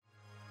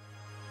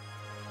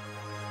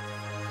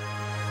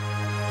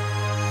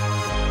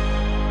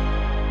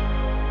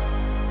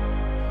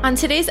On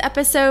today's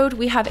episode,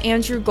 we have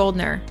Andrew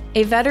Goldner,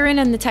 a veteran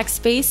in the tech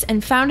space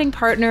and founding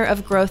partner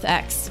of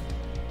GrowthX.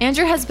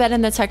 Andrew has been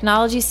in the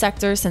technology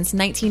sector since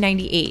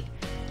 1998,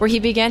 where he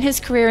began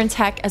his career in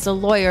tech as a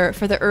lawyer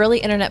for the early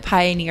internet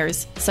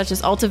pioneers, such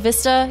as Alta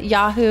Vista,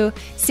 Yahoo,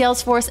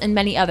 Salesforce, and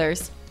many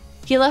others.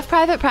 He left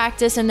private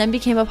practice and then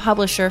became a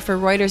publisher for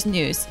Reuters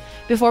News,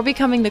 before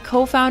becoming the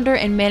co-founder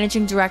and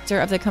managing director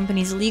of the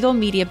company's legal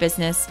media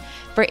business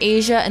for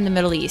Asia and the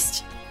Middle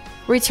East.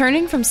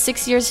 Returning from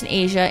 6 years in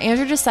Asia,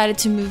 Andrew decided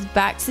to move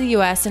back to the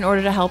US in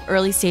order to help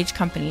early-stage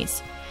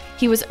companies.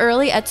 He was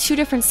early at two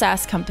different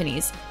SaaS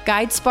companies,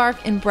 GuideSpark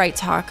and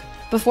BrightTalk,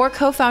 before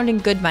co-founding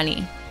Good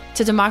Money,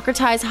 to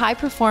democratize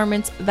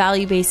high-performance,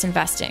 value-based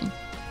investing.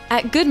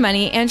 At Good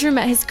Money, Andrew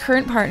met his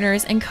current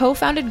partners and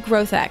co-founded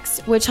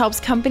GrowthX, which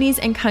helps companies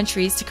and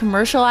countries to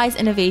commercialize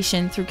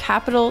innovation through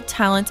capital,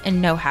 talent,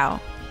 and know-how.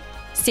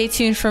 Stay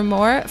tuned for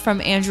more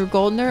from Andrew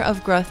Goldner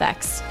of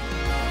GrowthX.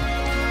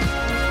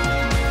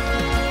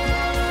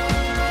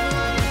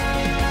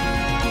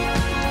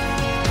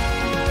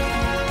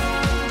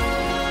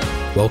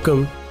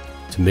 Welcome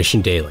to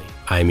Mission Daily.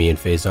 I'm Ian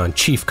Faison,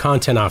 Chief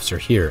Content Officer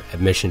here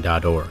at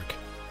Mission.org.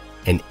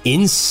 And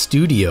in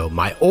studio,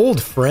 my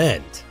old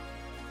friend,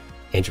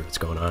 Andrew, what's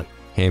going on?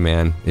 Hey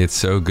man, it's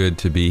so good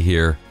to be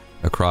here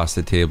across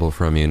the table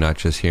from you, not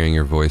just hearing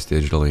your voice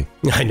digitally.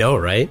 I know,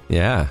 right?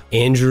 Yeah.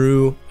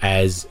 Andrew,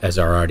 as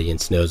our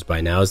audience knows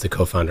by now, is the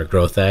co-founder of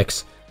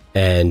GrowthX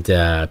and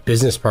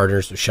business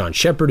partners with Sean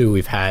Shepard, who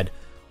we've had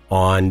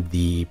on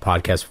the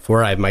podcast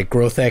before. I have my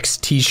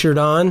GrowthX t-shirt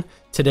on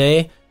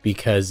today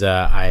because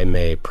I'm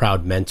a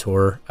proud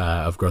mentor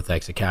of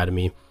GrowthX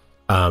Academy.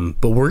 But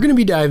we're going to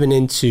be diving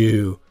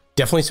into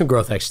definitely some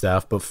GrowthX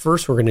stuff. But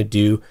first, we're going to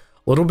do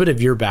a little bit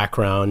of your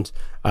background.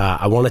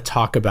 I want to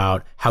talk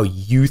about how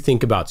you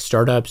think about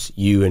startups.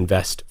 You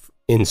invest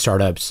in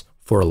startups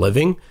for a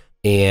living.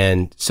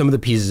 And some of the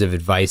pieces of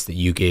advice that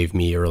you gave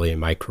me early in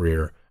my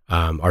career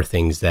are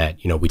things that,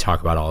 we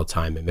talk about all the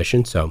time at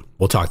Mission. So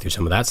we'll talk through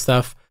some of that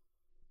stuff.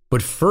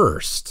 But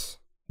first,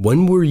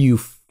 when were you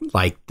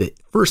like the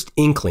first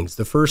inklings,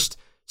 the first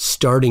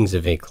startings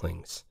of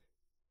inklings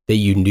that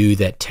you knew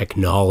that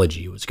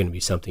technology was going to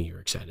be something you were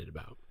excited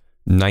about?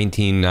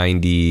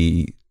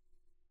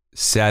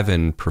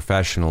 1997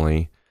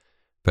 professionally,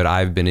 but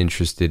I've been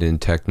interested in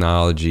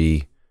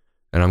technology,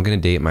 and I'm going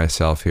to date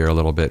myself here a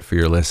little bit for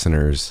your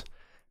listeners.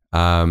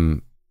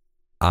 I'm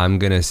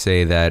going to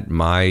say that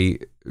my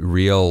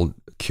real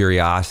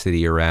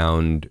curiosity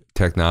around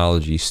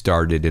technology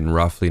started in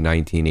roughly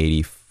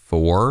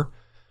 1984,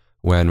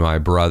 when my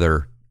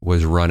brother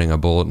was running a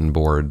bulletin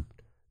board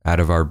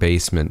out of our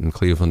basement in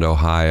Cleveland,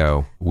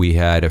 Ohio. We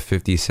had a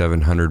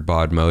 5700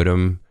 baud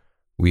modem.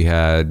 We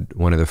had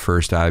one of the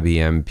first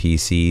IBM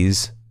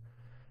PCs.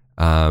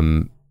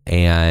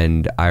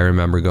 And I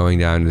remember going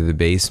down to the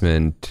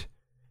basement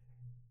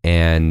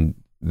and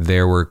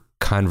there were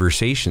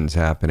conversations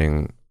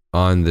happening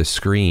on the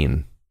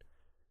screen.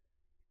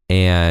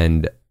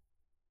 And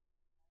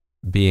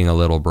being a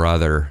little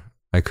brother,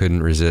 I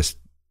couldn't resist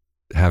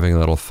having a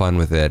little fun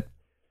with it.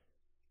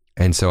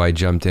 And so I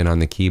jumped in on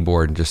the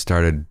keyboard and just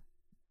started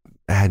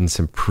adding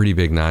some pretty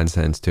big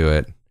nonsense to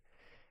it.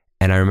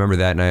 And I remember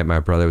that night,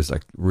 my brother was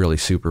like really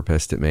super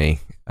pissed at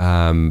me.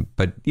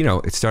 But,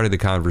 it started the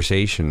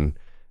conversation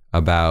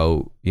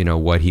about,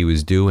 what he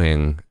was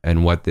doing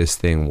and what this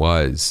thing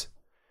was.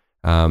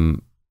 I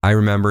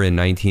remember in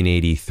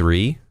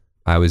 1983,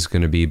 I was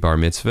going to be bar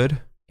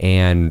mitzvahed.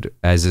 And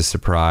as a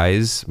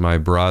surprise, my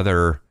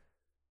brother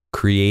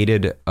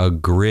created a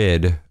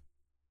grid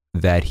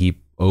that he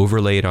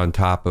overlaid on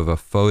top of a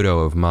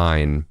photo of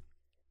mine,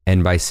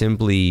 and by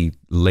simply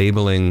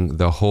labeling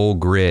the whole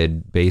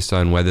grid based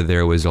on whether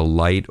there was a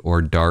light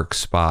or dark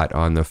spot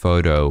on the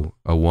photo,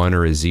 a 1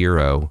 or a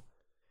 0,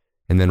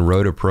 and then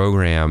wrote a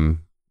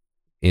program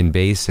in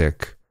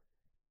BASIC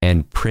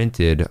and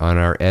printed on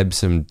our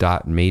Epson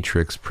dot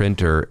matrix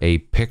printer a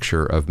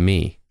picture of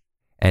me.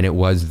 And it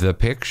was the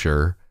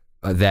picture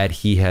that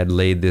he had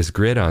laid this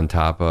grid on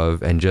top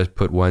of and just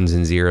put 1s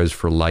and 0s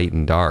for light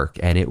and dark.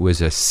 And it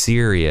was a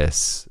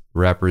serious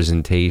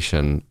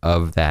representation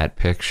of that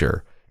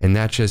picture. And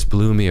that just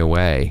blew me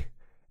away.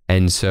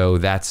 And so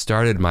that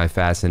started my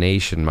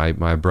fascination.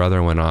 My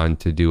brother went on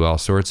to do all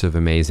sorts of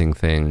amazing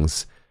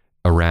things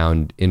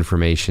around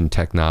information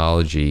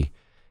technology,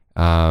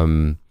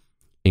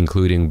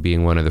 including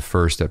being one of the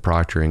first at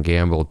Procter &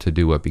 Gamble to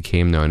do what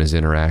became known as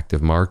interactive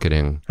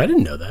marketing. I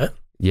didn't know that.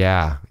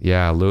 Yeah.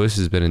 Lewis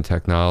has been in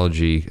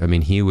technology. I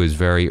mean, he was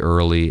very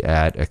early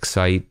at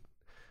Excite.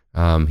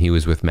 He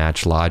was with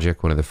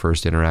MatchLogic, one of the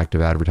first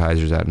interactive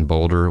advertisers out in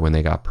Boulder when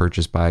they got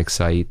purchased by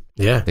Excite.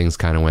 Yeah. Things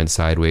kind of went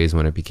sideways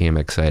when it became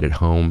Excite at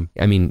Home.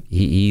 I mean,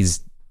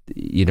 he's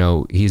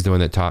the one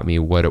that taught me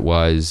what it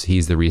was.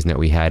 He's the reason that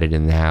we had it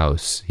in the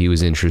house. He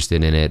was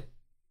interested in it,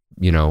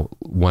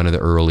 one of the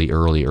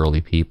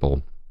early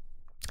people.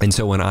 And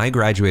so when I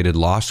graduated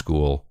law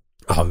school...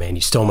 Oh man,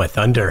 you stole my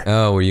thunder.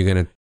 Oh, were you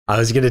going to I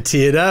was going to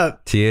tee it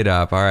up. Tee it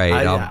up. All right.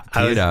 I'll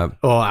tee it up.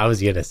 Well, I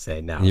was going to say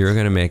no. You were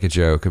going to make a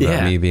joke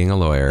about me being a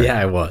lawyer. Yeah,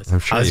 I was. I'm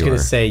sure I was you going were.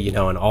 to say,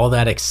 and all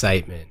that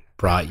excitement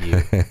brought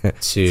you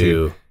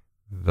to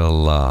the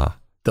law.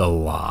 The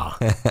law.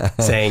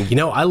 Saying,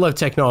 I love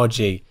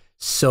technology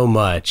so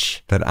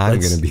much that I'm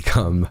going to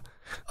become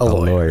a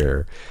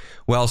lawyer.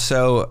 Well,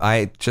 so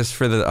just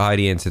for the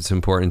audience, it's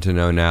important to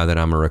know now that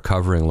I'm a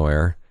recovering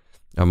lawyer.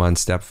 I'm on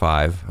step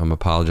 5. I'm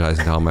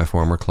apologizing to all my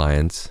former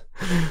clients.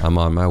 I'm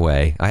on my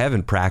way. I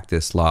haven't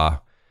practiced law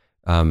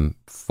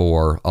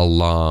for a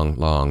long,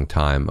 long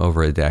time,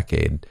 over a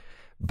decade.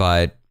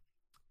 But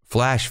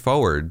flash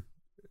forward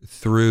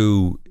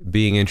through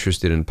being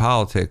interested in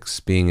politics,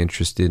 being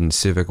interested in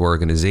civic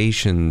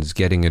organizations,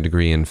 getting a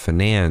degree in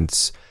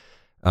finance,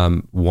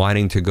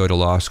 wanting to go to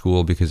law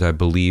school because I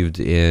believed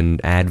in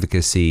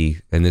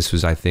advocacy. And this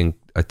was, I think,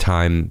 a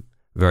time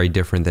very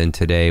different than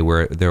today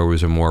where there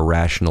was a more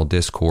rational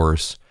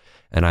discourse.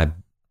 And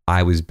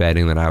I was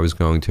betting that I was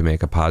going to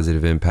make a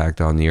positive impact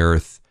on the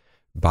earth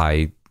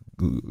by,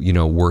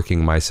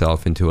 working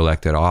myself into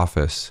elected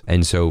office.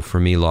 And so for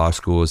me, law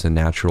school is a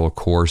natural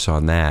course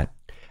on that.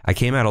 I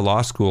came out of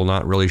law school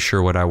not really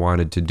sure what I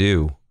wanted to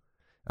do,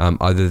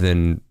 other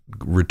than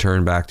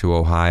return back to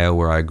Ohio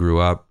where I grew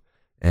up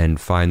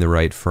and find the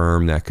right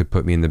firm that could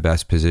put me in the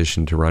best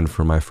position to run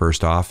for my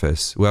first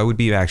office. Well, it would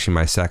be actually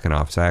my second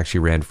office. I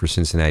actually ran for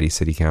Cincinnati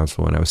City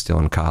Council when I was still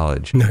in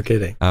college. No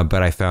kidding.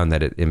 But I found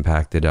that it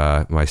impacted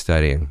my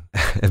studying.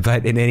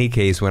 But in any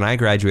case, when I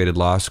graduated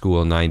law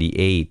school in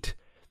 98,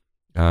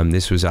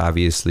 this was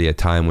obviously a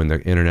time when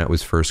the internet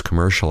was first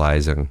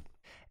commercializing.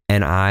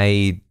 And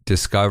I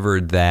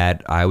discovered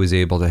that I was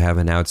able to have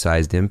an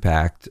outsized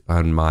impact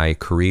on my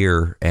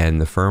career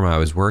and the firm I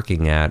was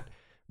working at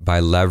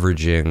by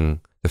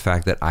leveraging the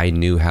fact that I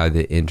knew how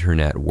the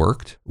internet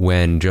worked,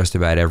 when just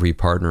about every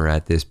partner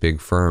at this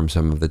big firm,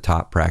 some of the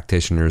top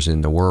practitioners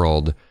in the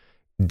world,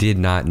 did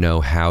not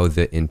know how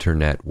the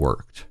internet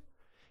worked.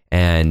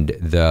 And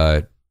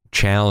the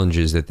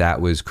challenges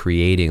that was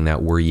creating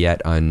that were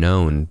yet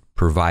unknown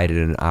provided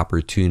an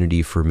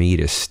opportunity for me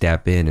to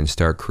step in and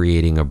start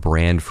creating a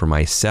brand for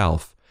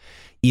myself,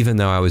 even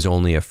though I was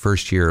only a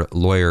first-year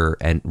lawyer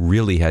and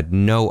really had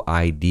no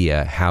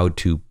idea how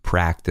to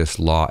practice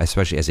law,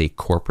 especially as a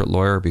corporate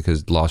lawyer,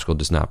 because law school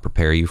does not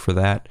prepare you for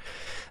that.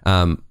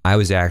 I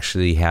was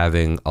actually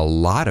having a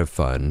lot of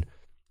fun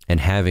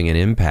and having an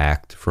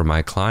impact for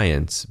my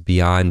clients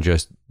beyond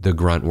just the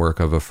grunt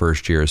work of a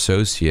first-year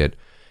associate,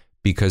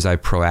 because I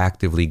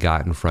proactively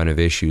got in front of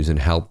issues and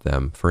helped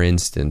them. For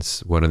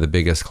instance, one of the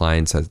biggest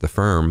clients at the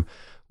firm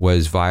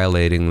was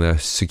violating the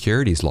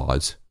securities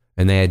laws.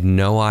 And they had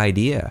no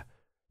idea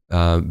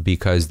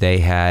because they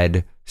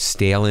had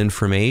stale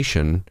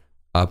information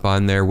up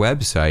on their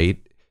website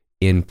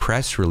in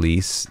press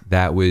release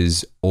that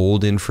was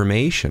old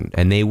information.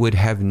 And they would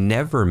have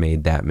never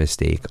made that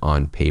mistake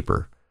on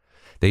paper.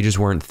 They just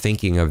weren't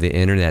thinking of the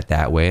internet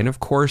that way. And of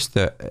course,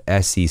 the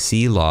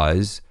SEC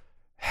laws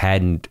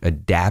hadn't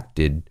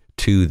adapted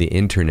to the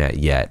internet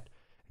yet.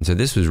 And so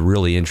this was a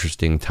really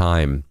interesting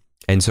time.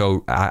 And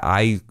so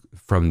I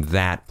from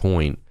that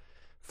point,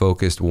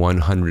 focused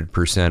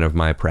 100% of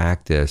my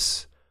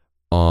practice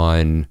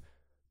on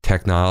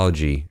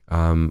technology.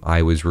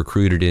 I was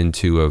recruited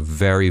into a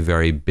very,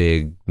 very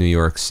big New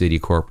York City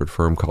corporate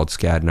firm called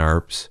Skadden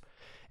Arps,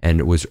 and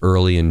it was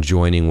early in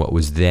joining what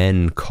was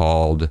then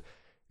called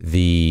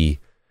I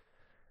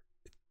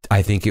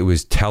think it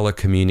was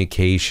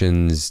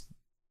telecommunications,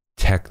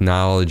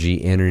 technology,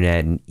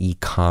 internet, and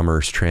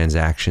e-commerce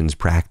transactions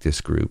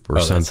practice group or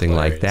something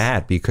like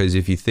that. Because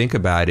if you think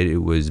about it, it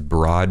was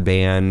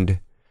broadband.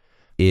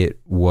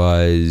 It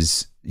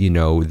was,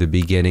 the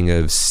beginning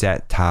of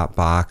set-top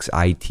box,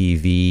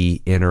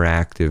 ITV,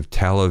 interactive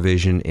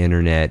television,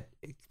 internet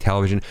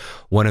television.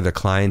 One of the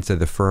clients of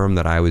the firm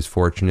that I was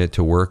fortunate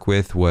to work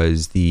with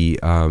was the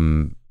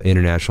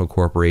International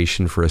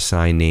Corporation for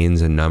Assigned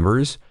Names and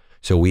Numbers.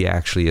 So we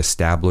actually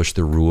established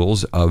the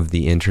rules of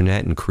the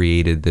internet and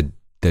created the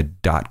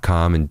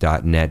 .com and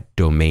 .net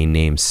domain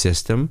name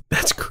system.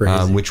 That's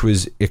crazy. Which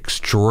was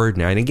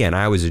extraordinary. And again,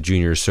 I was a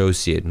junior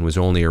associate and was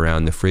only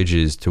around the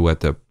fringes to what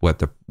the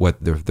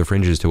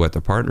fringes to what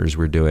the partners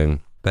were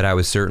doing. But I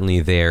was certainly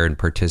there and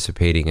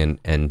participating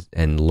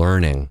and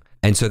learning.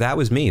 And so that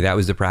was me. That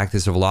was the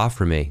practice of law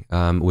for me.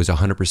 It was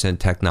 100%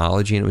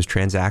 technology and it was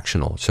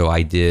transactional. So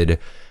I did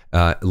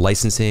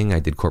licensing, I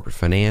did corporate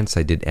finance,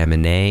 I did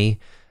M&A.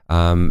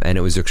 And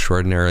it was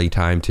extraordinarily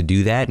time to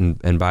do that.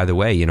 And by the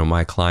way,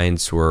 my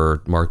clients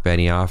were Mark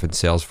Benioff at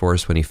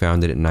Salesforce when he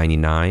founded it in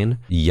 99,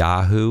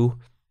 Yahoo,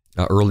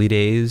 early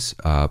days,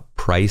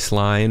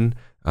 Priceline,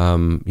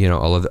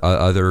 all of the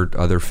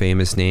other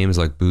famous names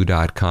like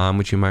Boo.com,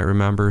 which you might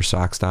remember,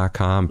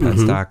 Socks.com,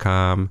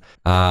 Pets.com.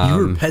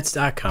 You were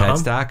Pets.com?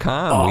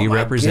 Pets.com. Oh, we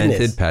represented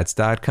goodness.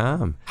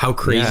 Pets.com. How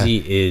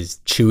crazy is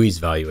Chewy's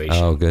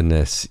valuation? Oh,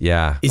 goodness.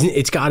 Yeah.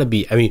 It's got to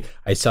be. I mean,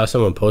 I saw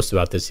someone post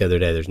about this the other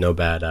day. There's no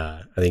bad,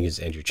 I think it's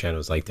Andrew Chen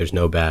was like, there's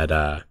no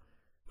bad,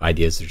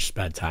 ideas are just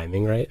bad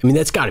timing, right? I mean,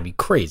 that's got to be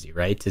crazy,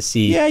 right? To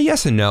see. Yeah,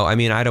 yes and no. I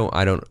mean, I don't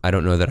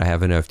know that I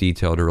have enough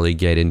detail to really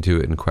get into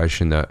it and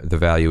question the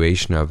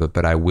valuation of it.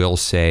 But I will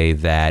say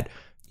that,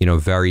 you know,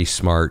 very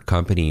smart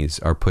companies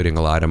are putting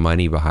a lot of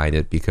money behind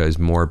it because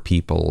more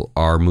people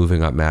are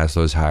moving up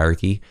Maslow's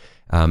hierarchy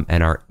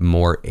and are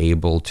more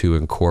able to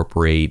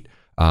incorporate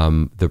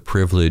the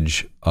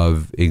privilege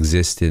of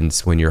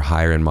existence when you're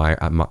higher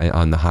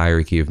on the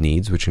hierarchy of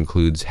needs, which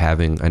includes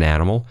having an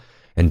animal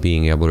and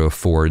being able to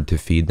afford to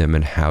feed them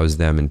and house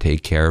them and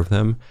take care of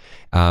them.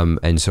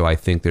 And so I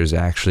think there's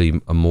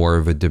actually more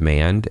of a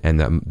demand, and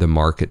the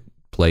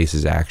marketplace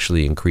is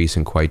actually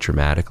increasing quite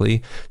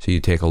dramatically. So you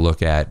take a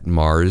look at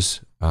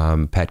Mars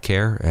Pet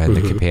Care and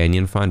the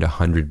Companion Fund,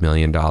 $100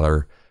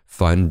 million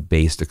fund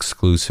based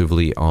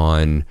exclusively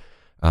on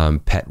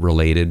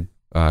pet-related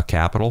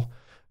capital.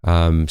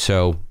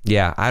 So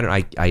yeah,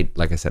 I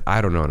like I said, I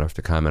don't know enough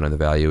to comment on the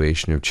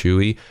valuation of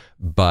Chewy,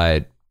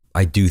 but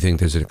I do think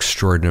there's an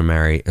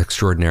extraordinary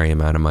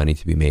amount of money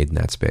to be made in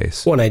that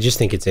space. Well, and I just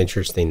think it's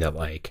interesting that,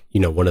 like, you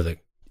know, one of the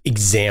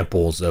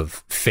examples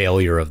of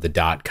failure of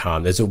the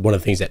 .com, that's one of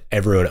the things that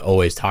everyone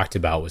always talked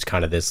about, was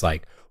kind of this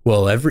like,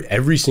 well,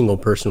 every single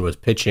person was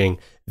pitching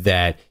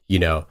that, you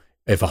know,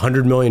 if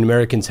 100 million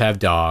Americans have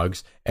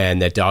dogs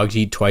and that dogs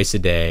eat twice a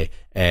day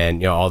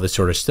and, you know, all this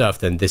sort of stuff,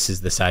 then this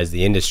is the size of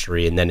the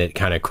industry. And then it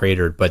kind of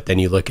cratered. But then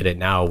you look at it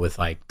now with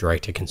like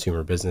direct to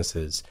consumer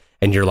businesses,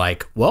 and you're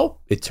like, well,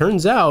 it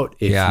turns out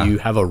if you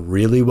have a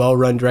really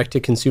well-run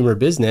direct-to-consumer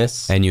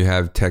business, and you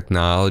have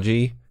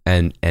technology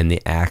and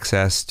the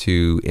access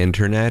to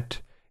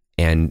internet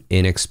and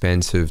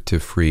inexpensive to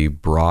free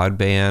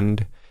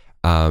broadband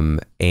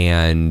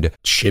and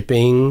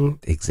shipping.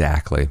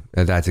 Exactly.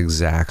 That's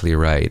exactly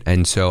right.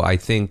 And so I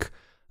think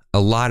a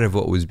lot of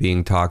what was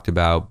being talked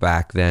about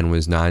back then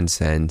was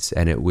nonsense.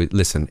 And it would,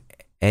 listen,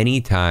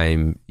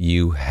 anytime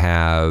you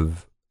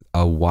have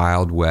a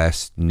Wild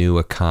West new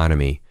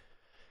economy,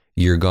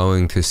 you're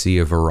going to see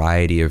a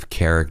variety of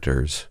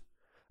characters.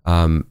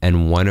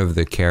 And one of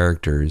the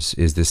characters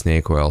is the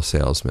snake oil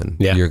salesman.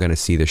 Yeah. You're going to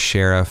see the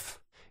sheriff.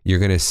 You're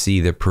going to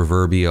see the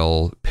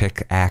proverbial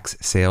pickaxe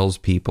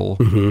salespeople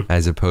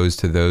as opposed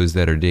to those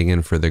that are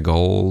digging for the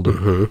gold.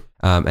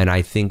 And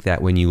I think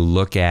that when you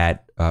look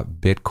at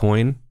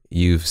Bitcoin,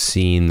 you've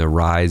seen the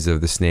rise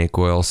of the snake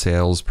oil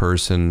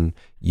salesperson.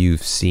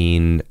 You've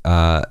seen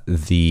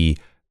the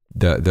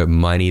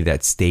money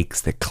that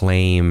stakes the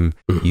claim.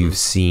 You've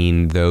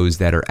seen those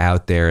that are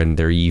out there and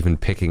they're even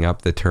picking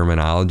up the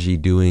terminology,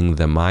 doing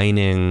the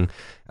mining.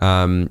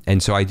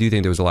 And so I do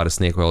think there was a lot of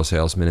snake oil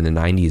salesmen in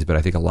the 90s, but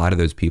I think a lot of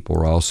those people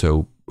were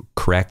also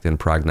correct in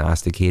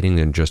prognosticating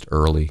and just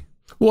early.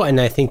 Well,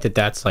 and I think that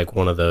that's like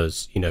one of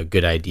those, you know,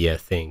 good idea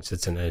things.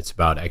 It's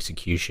about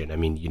execution. I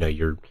mean, you know,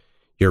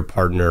 your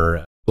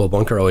partner, Will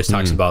Bunker, always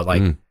talks about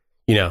like,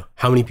 you know,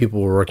 how many people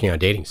were working on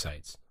dating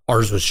sites.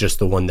 Ours was just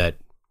the one that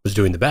was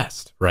doing the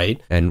best,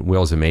 right? And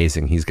Will's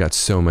amazing. He's got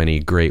so many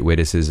great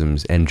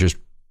witticisms and just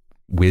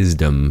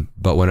wisdom.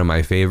 But one of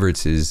my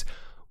favorites is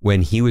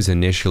when he was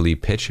initially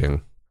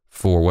pitching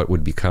for what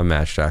would become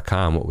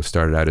Match.com, what was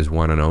started out as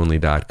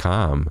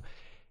OneAndOnly.com,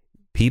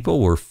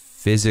 people were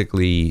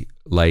physically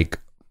like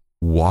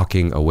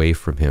walking away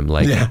from him,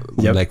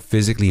 like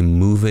physically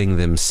moving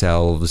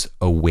themselves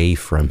away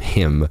from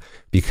him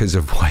because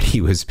of what he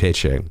was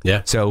pitching.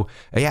 Yeah. So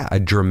yeah, a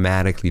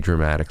dramatically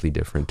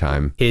different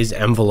time. His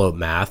envelope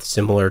math,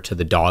 similar to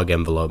the dog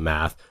envelope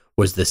math,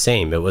 was the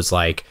same. It was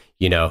like,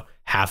 you know,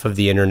 half of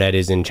the internet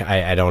is in,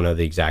 I don't know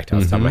the exact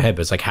off the top of my head,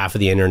 but it's like half of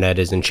the internet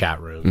is in chat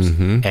rooms.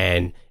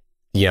 And,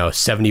 you know,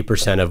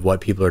 70% of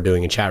what people are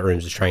doing in chat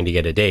rooms is trying to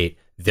get a date.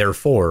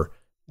 Therefore,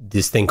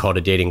 this thing called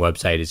a dating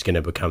website is going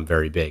to become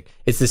very big.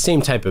 It's the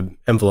same type of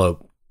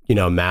envelope, you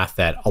know, math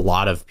that a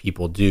lot of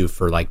people do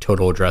for like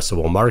total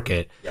addressable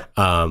market.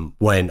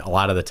 When a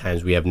lot of the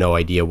times we have no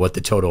idea what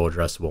the total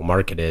addressable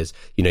market is.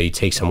 You know, you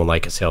take someone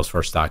like a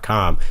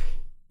Salesforce.com,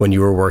 when you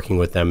were working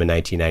with them in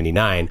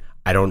 1999,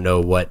 I don't know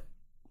what,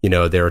 you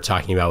know, they were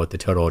talking about with the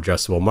total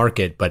addressable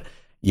market, but,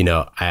 you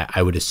know,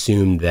 I would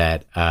assume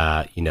that,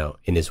 you know,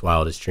 in his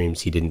wildest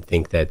dreams, he didn't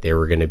think that they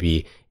were going to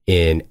be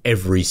in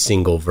every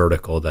single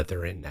vertical that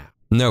they're in now.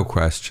 No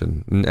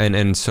question.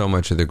 And so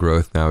much of the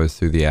growth now is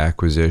through the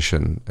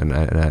acquisition. And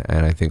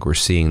I think we're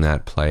seeing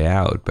that play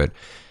out. But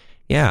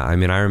yeah, I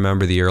mean, I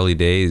remember the early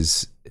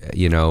days,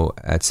 you know,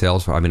 at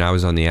Salesforce. I mean, I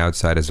was on the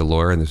outside as a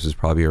lawyer, and this was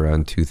probably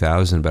around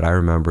 2000, but I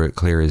remember it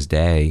clear as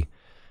day.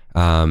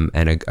 And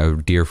a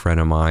dear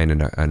friend of mine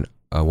and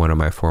one of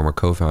my former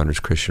co-founders,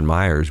 Christian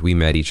Myers, we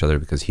met each other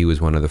because he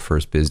was one of the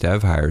first biz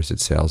dev hires at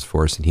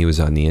Salesforce, and he was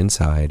on the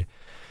inside.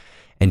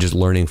 And just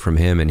learning from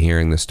him and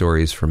hearing the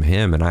stories from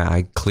him. And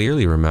I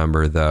clearly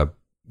remember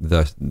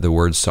the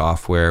word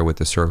software with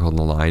the circle and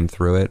the line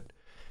through it.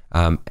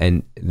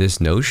 And this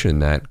notion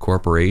that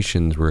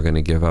corporations were going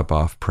to give up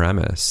off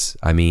premise.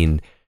 I mean,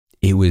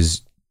 it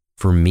was,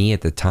 for me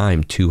at the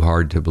time, too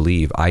hard to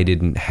believe. I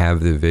didn't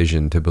have the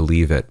vision to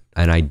believe it,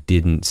 and I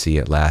didn't see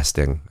it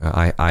lasting.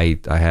 I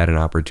had an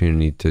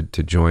opportunity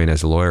to join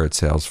as a lawyer at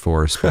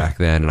Salesforce back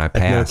then, and I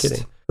passed. No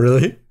kidding.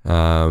 Really?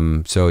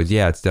 So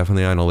yeah, it's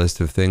definitely on a list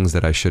of things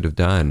that I should have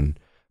done.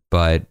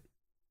 But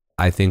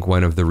I think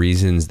one of the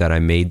reasons that I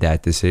made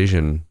that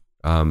decision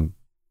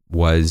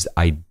was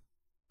I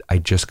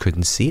just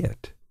couldn't see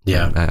it.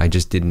 Yeah. I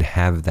just didn't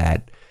have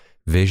that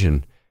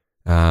vision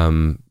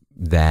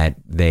that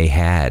they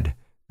had,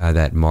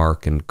 that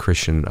Mark and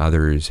Christian and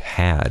others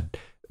had.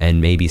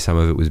 And maybe some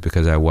of it was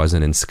because I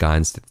wasn't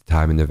ensconced at the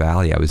time in the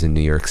Valley. I was in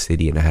New York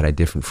City and I had a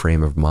different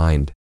frame of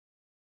mind.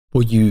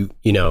 Well,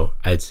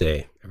 I'd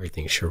say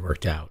everything sure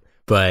worked out.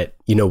 But,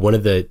 one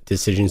of the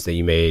decisions that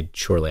you made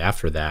shortly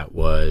after that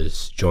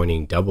was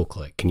joining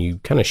DoubleClick. Can you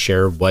kind of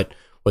share what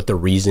the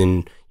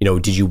reason,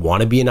 did you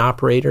want to be an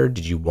operator?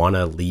 Did you want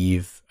to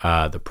leave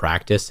the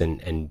practice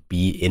and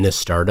be in a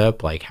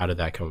startup? Like, how did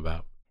that come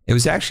about? It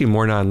was actually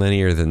more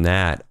nonlinear than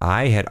that.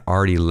 I had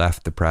already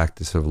left the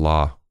practice of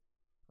law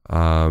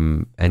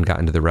and got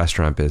into the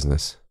restaurant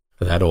business.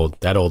 That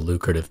old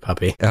lucrative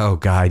puppy. Oh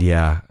God,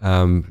 yeah.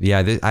 I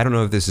don't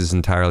know if this is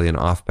entirely an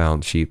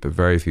off-balance sheet, but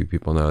very few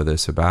people know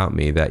this about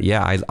me. That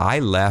I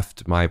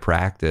left my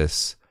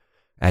practice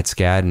at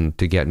Skadden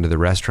to get into the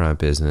restaurant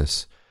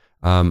business.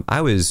 I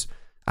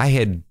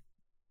had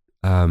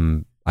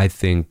I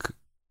think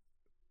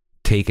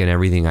taken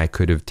everything I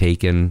could have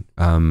taken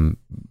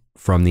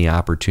from the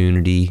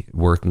opportunity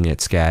working at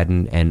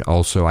Skadden, and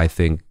also I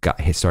think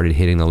started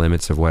hitting the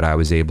limits of what I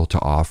was able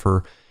to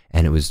offer,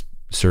 and it was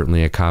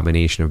certainly a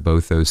combination of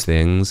both those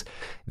things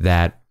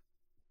that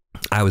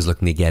I was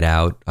looking to get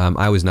out.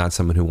 I was not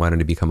someone who wanted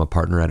to become a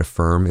partner at a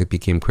firm. It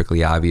became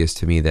quickly obvious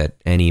to me that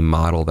any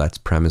model that's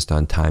premised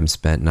on time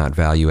spent, not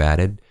value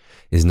added,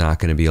 is not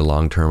going to be a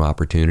long-term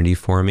opportunity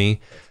for me.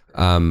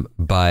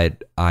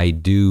 But I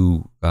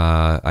do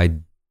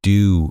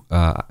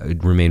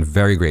remain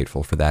very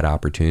grateful for that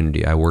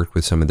opportunity. I worked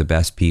with some of the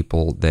best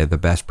people, the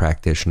best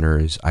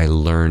practitioners. I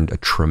learned a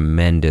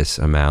tremendous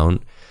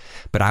amount.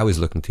 But I was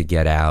looking to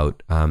get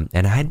out, and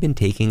I had been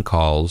taking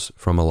calls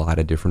from a lot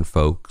of different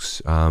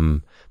folks.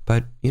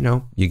 But,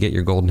 you get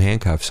your golden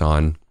handcuffs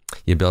on,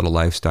 you build a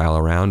lifestyle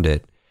around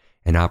it,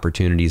 and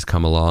opportunities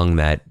come along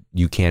that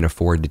you can't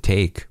afford to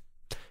take.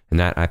 And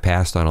that I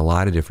passed on a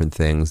lot of different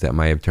things that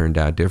might have turned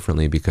out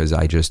differently because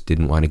I just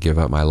didn't want to give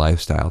up my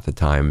lifestyle at the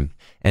time.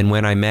 And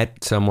when I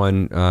met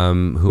someone who I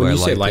liked... When you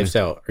say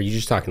lifestyle, are you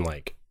just talking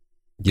like...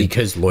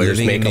 Because lawyers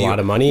make a lot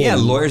of money? Yeah,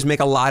 lawyers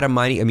make a lot of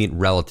money. I mean,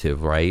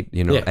 relative, right?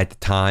 At the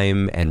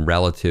time and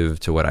relative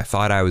to what I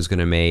thought I was going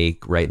to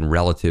make, right? And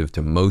relative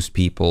to most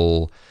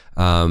people.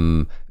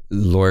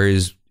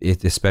 Lawyers,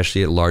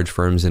 especially at large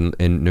firms in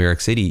New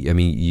York City, I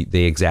mean,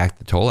 they exact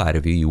the toll out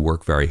of you. You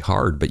work very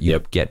hard, but you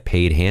get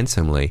paid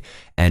handsomely.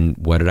 And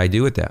what did I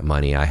do with that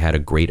money? I had a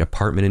great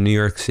apartment in New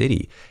York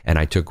City, and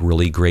I took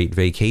really great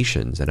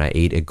vacations, and I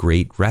ate at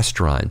great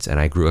restaurants, and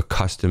I grew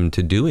accustomed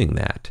to doing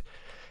that.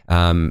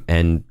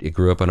 And it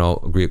grew up in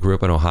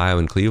Ohio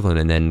and Cleveland,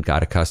 and then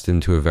got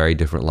accustomed to a very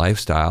different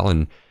lifestyle,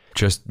 and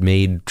just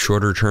made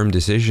shorter term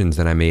decisions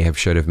than I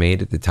should have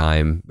made at the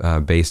time,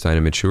 based on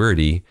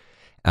immaturity.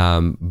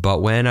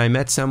 But when I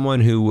met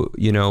someone who,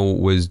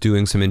 was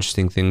doing some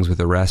interesting things with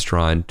a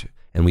restaurant,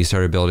 and we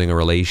started building a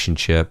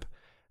relationship,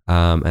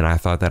 and I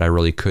thought that I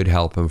really could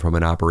help him from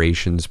an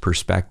operations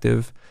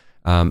perspective.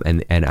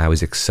 And I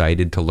was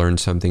excited to learn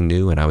something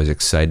new, and I was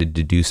excited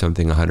to do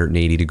something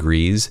 180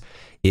 degrees.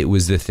 It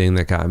was the thing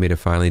that got me to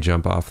finally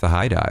jump off the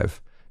high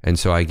dive. And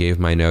so I gave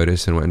my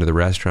notice and went into the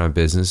restaurant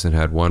business and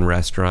had 1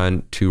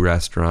 restaurant, 2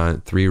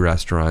 restaurants, 3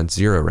 restaurants,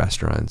 0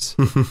 restaurants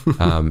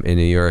in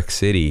New York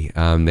City.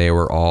 They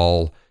were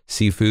all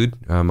seafood.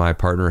 My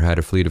partner had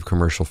a fleet of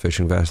commercial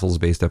fishing vessels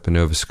based up in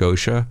Nova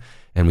Scotia.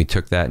 And we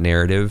took that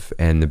narrative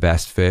and the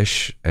best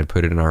fish and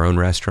put it in our own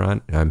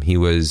restaurant. He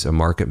was a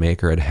market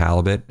maker at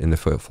Halibut in the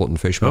Fulton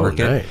Fish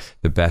Market. Oh, nice.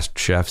 The best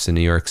chefs in New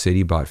York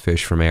City bought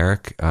fish from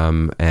Eric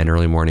and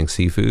early morning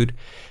seafood.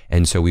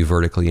 And so we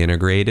vertically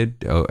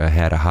integrated. I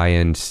had a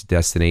high-end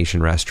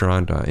destination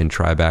restaurant in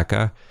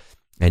Tribeca,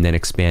 and then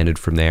expanded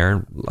from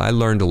there. I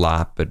learned a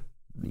lot, but,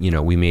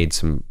 we made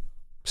some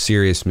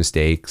serious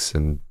mistakes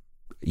and,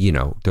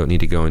 don't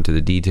need to go into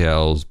the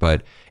details,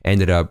 but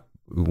ended up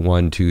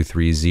 1, 2,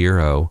 3,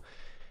 0.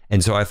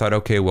 And so I thought,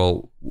 okay,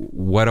 well,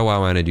 what do I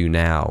want to do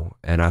now?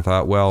 And I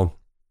thought, well,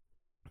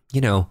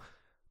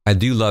 I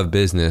do love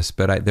business,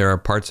 but there are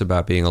parts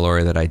about being a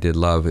lawyer that I did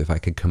love if I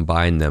could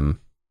combine them.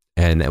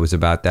 And it was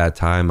about that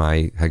time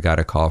I had got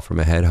a call from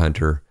a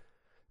headhunter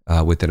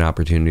with an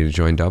opportunity to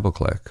join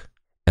DoubleClick.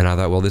 And I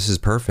thought, well, this is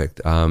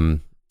perfect. I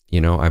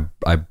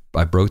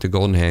broke the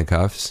golden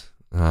handcuffs.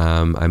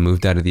 I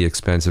moved out of the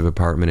expensive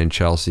apartment in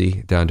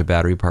Chelsea down to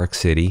Battery Park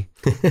City.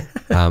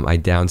 I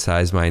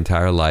downsized my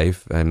entire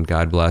life, and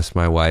God bless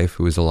my wife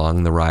who was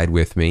along the ride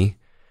with me.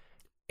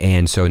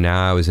 And so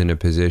now I was in a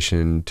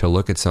position to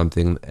look at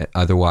something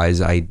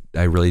otherwise I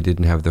really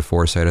didn't have the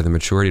foresight or the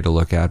maturity to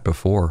look at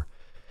before.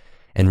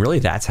 And really,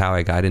 that's how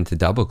I got into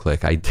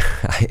DoubleClick.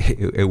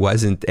 It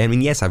wasn't,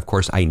 yes, of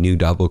course, I knew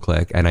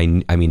DoubleClick.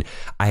 And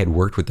I had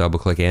worked with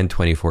DoubleClick and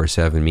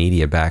 24/7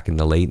 Media back in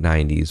the late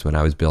 90s when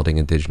I was building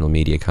a digital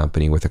media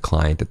company with a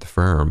client at the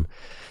firm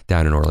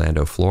down in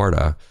Orlando,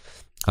 Florida.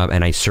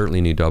 And I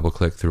certainly knew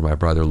DoubleClick through my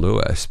brother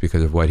Lewis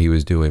because of what he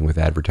was doing with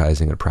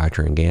advertising at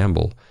Procter &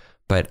 Gamble.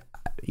 But,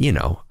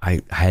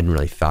 I hadn't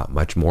really thought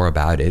much more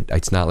about it.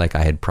 It's not like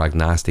I had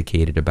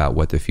prognosticated about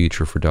what the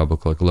future for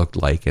DoubleClick looked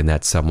like and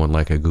that someone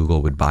like a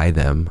Google would buy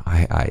them.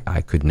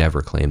 I could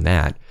never claim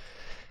that.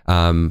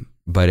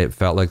 But it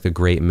felt like the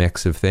great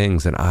mix of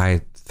things, and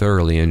I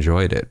thoroughly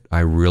enjoyed it. I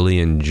really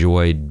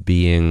enjoyed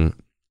being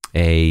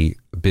a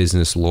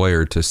business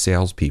lawyer to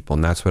salespeople,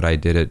 and that's what I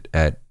did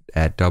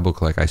at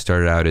DoubleClick. I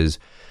started out as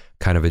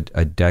kind of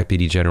a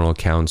deputy general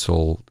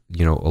counsel,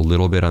 a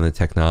little bit on the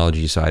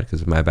technology side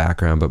because of my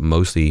background, but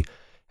mostly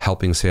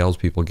helping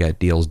salespeople get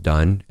deals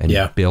done and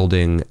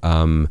building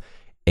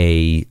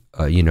a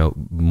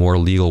more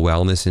legal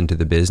wellness into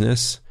the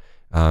business,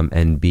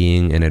 and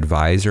being an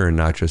advisor and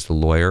not just a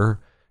lawyer.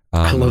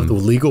 I love the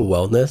legal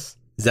wellness.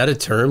 Is that a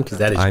term? Because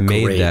that is I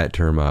great. made that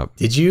term up.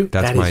 Did you?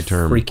 That's my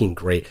term. Freaking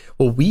great.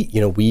 Well,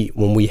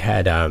 when we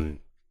had our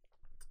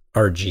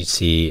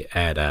GC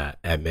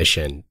at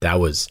Mission,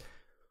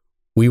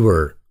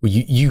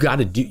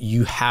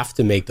 you have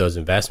to make those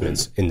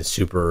investments in the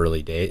super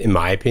early days, in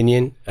my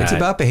opinion. It's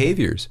about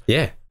behaviors.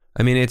 Yeah.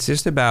 I mean, it's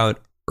just about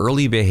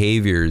early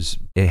behaviors.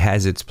 It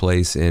has its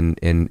place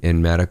in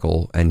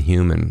medical and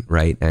human,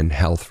 right? And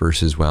health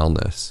versus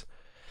wellness.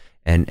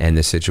 And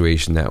the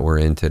situation that we're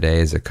in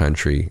today as a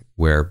country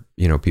where,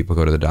 people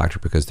go to the doctor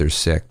because they're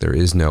sick. There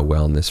is no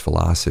wellness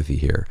philosophy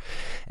here.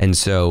 And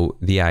so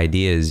the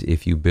idea is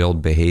if you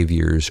build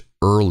behaviors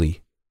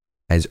early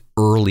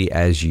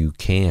as you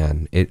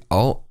can,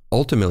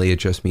 ultimately it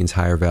just means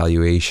higher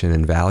valuation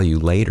and value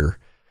later.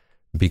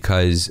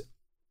 Because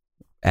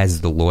as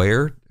the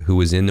lawyer who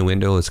was in the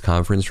windowless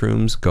conference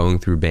rooms, going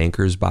through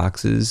bankers'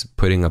 boxes,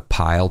 putting a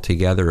pile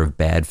together of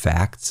bad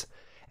facts,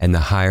 and the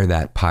higher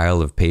that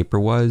pile of paper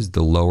was,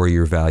 the lower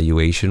your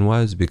valuation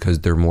was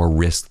because the more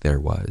risk there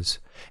was.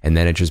 And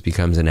then it just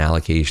becomes an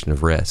allocation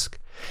of risk.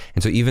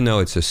 And so even though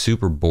it's a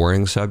super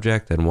boring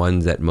subject and one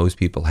that most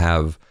people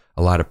have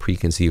a lot of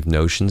preconceived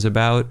notions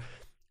about,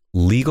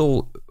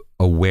 legal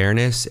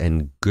awareness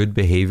and good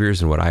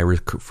behaviors and what I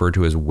refer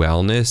to as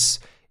wellness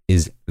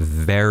is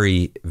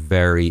very,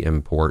 very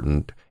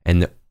important.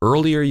 And the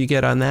earlier you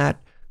get on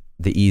that,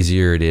 the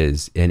easier it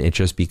is, and it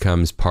just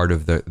becomes part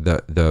of the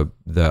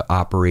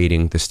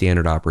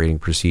standard operating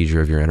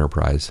procedure of your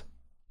enterprise.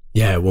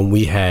 Yeah, when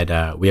we had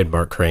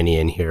Mark Craney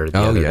in here the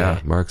other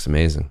day. Mark's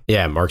amazing.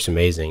 Yeah, Mark's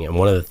amazing. And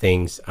one of the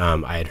things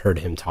I had heard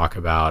him talk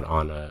about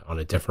on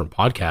a different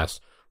podcast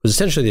was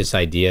essentially this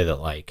idea that,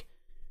 like,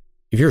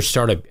 if you're a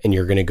startup and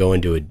you're going to go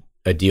into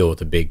a deal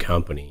with a big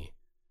company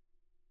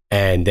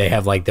and they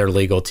have like their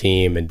legal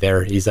team and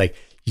he's like,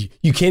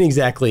 you can't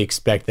exactly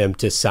expect them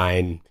to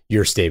sign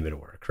your statement of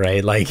work,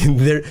 right? Like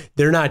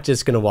they're not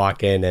just going to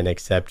walk in and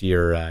accept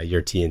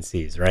your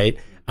T&Cs, right?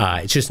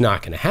 It's just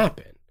not going to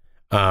happen.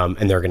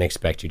 And they're going to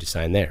expect you to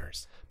sign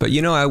theirs. But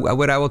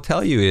what I will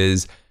tell you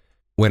is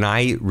when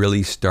I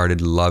really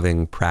started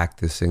loving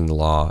practicing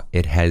law,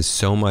 it has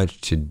so much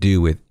to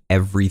do with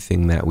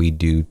everything that we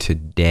do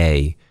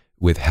today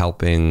with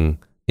helping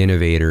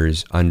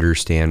innovators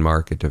understand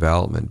market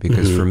development.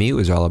 Because for me, it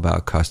was all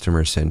about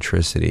customer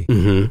centricity.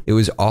 It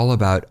was all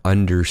about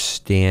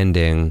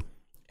understanding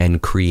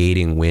and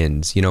creating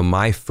wins.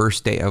 My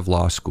first day of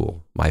law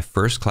school, my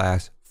first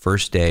class,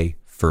 first day,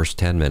 first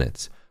 10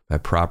 minutes, my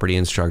property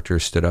instructor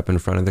stood up in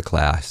front of the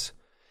class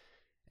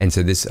and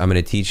said, I'm going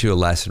to teach you a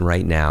lesson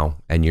right now,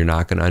 and you're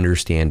not going to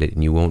understand it,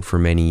 and you won't for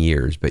many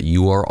years, but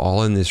you are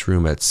all in this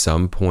room at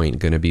some point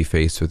going to be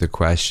faced with a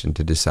question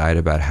to decide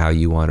about how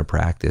you want to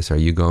practice. Are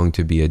you going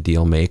to be a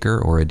deal maker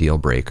or a deal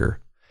breaker?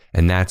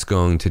 And that's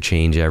going to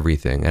change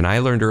everything. And I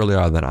learned early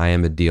on that I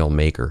am a deal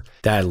maker.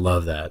 I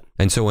love that.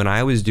 And so when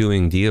I was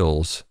doing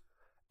deals,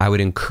 I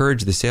would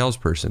encourage the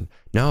salesperson,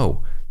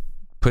 no,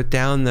 put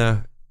down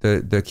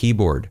the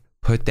keyboard,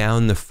 put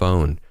down the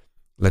phone.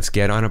 Let's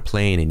get on a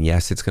plane. And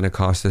yes, it's going to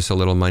cost us a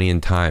little money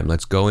and time.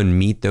 Let's go and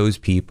meet those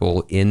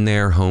people in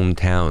their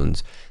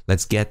hometowns.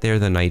 Let's get there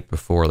the night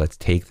before. Let's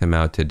take them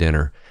out to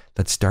dinner.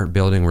 Let's start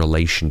building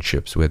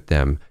relationships with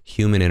them,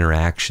 human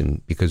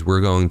interaction, because we're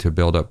going to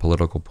build up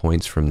political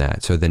points from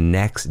that. So the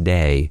next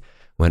day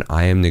when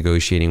I am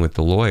negotiating with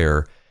the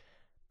lawyer,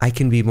 I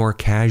can be more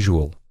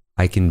casual.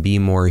 I can be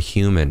more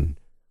human.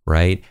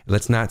 Right?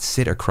 Let's not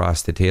sit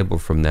across the table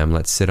from them.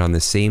 Let's sit on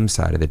the same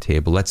side of the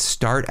table. Let's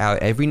start out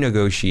every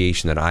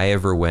negotiation that I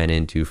ever went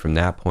into from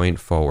that point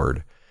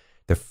forward.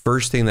 The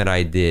first thing that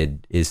I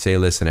did is say,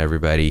 listen,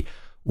 everybody,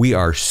 we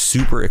are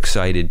super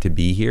excited to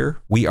be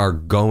here. We are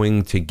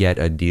going to get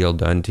a deal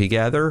done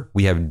together.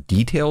 We have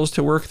details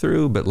to work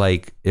through, but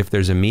like if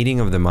there's a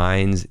meeting of the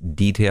minds,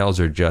 details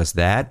are just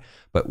that.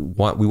 But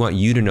we want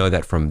you to know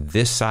that from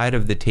this side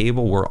of the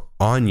table, we're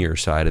on your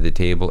side of the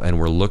table and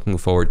we're looking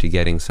forward to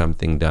getting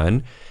something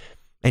done.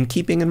 And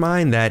keeping in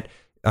mind that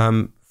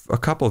a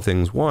couple of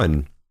things.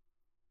 One,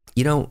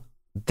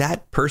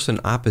 that person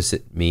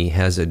opposite me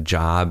has a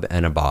job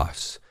and a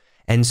boss.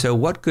 And so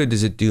what good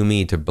does it do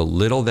me to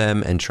belittle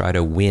them and try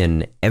to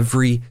win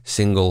every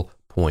single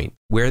point?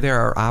 Where there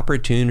are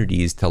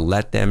opportunities to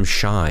let them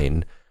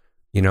shine,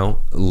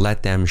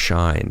 let them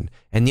shine.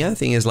 And the other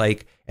thing is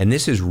like, and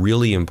this is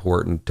really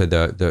important to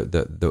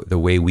the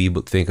way we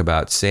think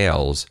about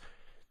sales.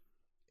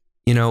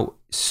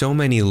 So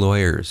many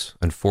lawyers,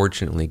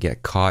 unfortunately,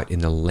 get caught in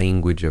the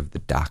language of the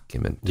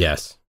document.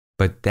 Yes.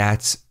 But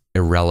that's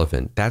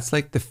irrelevant. That's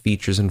like the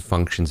features and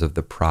functions of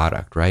the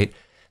product, right?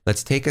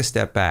 Let's take a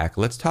step back.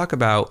 Let's talk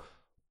about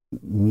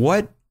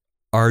what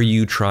are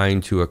you trying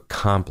to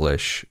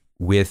accomplish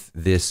with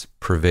this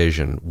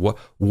provision?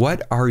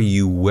 What are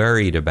you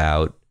worried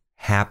about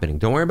happening?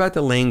 Don't worry about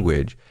the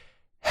language.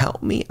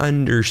 Help me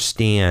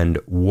understand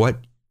what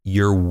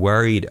you're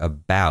worried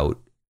about.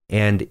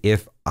 And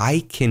if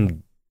I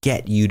can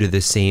get you to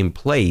the same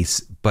place,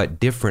 but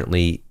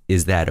differently,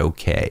 is that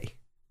okay?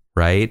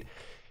 Right?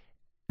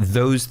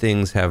 Those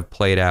things have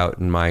played out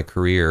in my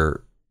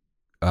career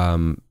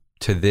to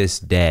this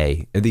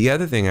day. The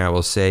other thing I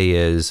will say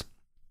is,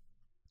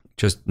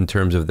 just in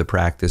terms of the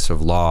practice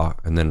of law,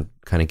 and then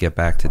kind of get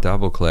back to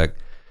DoubleClick,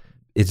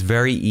 it's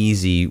very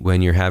easy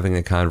when you're having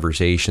a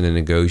conversation and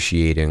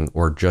negotiating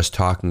or just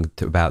talking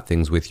about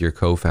things with your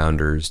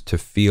co-founders to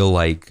feel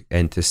like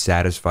and to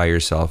satisfy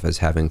yourself as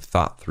having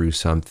thought through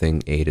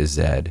something A to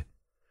Z,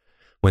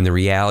 when the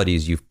reality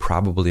is you've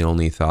probably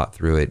only thought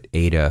through it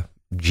A to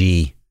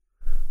G.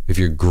 If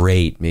you're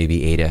great,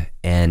 maybe A to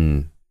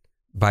N.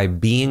 By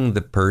being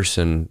the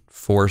person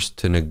forced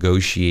to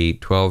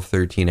negotiate 12,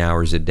 13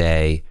 hours a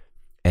day,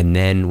 and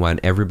then when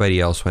everybody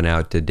else went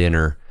out to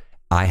dinner,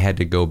 I had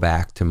to go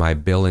back to my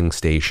billing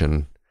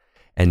station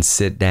and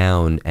sit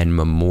down and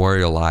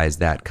memorialize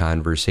that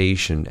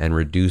conversation and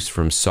reduce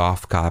from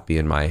soft copy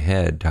in my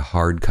head to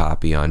hard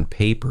copy on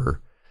paper.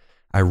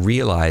 I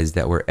realized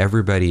that where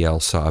everybody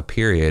else saw a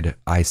period,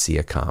 I see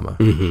a comma.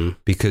 Mm-hmm.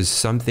 Because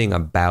something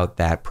about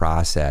that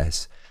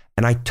process,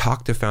 and I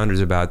talk to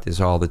founders about this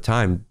all the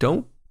time,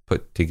 don't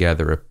put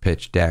together a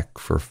pitch deck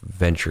for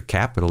venture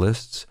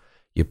capitalists.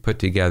 You put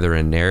together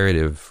a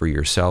narrative for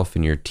yourself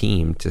and your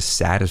team to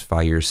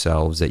satisfy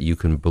yourselves that you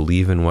can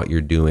believe in what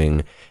you're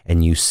doing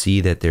and you see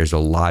that there's a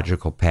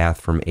logical path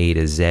from A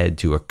to Z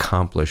to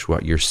accomplish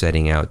what you're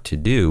setting out to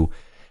do.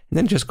 And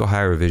then just go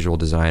hire a visual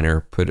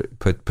designer,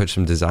 put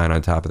some design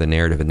on top of the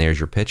narrative, and there's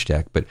your pitch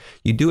deck. But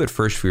you do it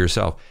first for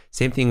yourself.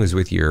 Same thing as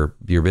with your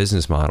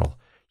business model.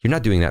 You're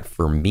not doing that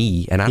for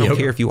me. And I don't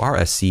care if you are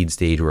a seed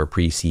stage or a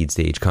pre-seed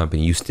stage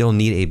company, you still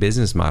need a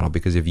business model,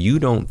 because if you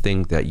don't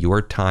think that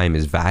your time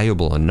is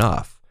valuable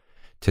enough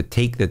to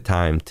take the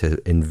time to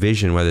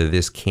envision whether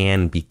this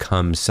can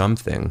become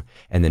something,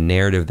 and the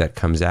narrative that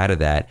comes out of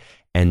that,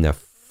 and the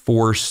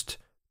forced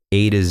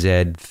A to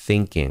Z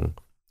thinking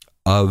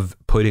of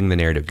putting the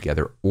narrative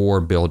together or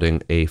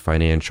building a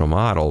financial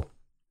model,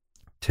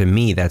 to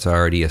me, that's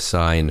already a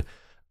sign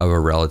of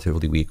a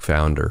relatively weak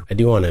founder. I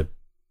do want to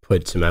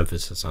put some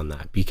emphasis on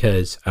that,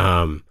 because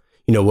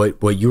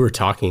what you were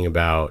talking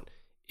about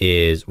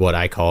is what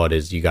I call it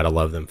is you got to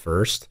love them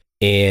first,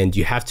 and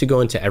you have to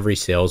go into every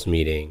sales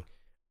meeting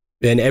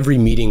and every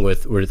meeting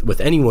with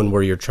anyone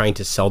where you're trying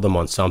to sell them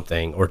on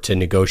something or to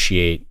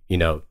negotiate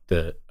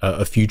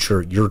a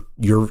future,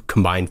 your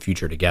combined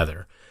future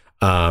together,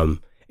 and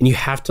you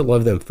have to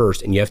love them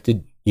first, and you have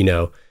to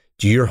do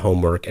your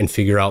homework and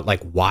figure out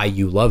like why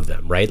you love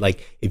them, right?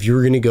 Like if I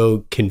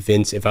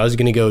was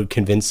going to go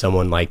convince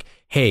someone like,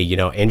 hey,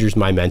 Andrew's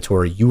my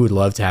mentor, you would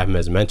love to have him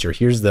as a mentor.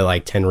 Here's the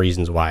 10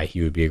 reasons why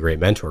he would be a great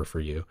mentor for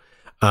you.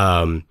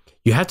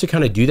 You have to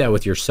kind of do that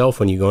with yourself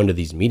when you go into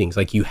these meetings.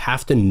 Like you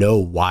have to know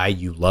why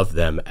you love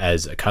them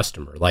as a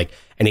customer.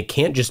 And it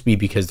can't just be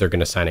because they're going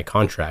to sign a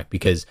contract,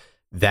 because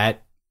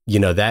that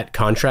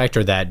contract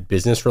or that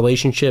business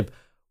relationship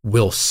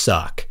will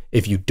suck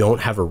if you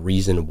don't have a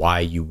reason why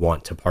you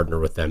want to partner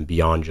with them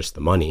beyond just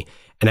the money.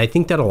 And I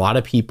think that a lot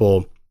of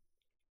people,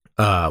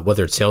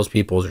 whether it's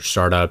salespeople or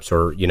startups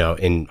or,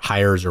 in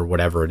hires or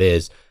whatever it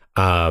is,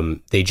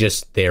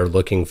 they're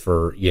looking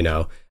for,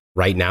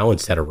 right now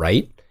instead of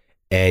right.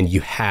 And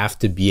you have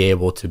to be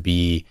able to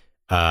be,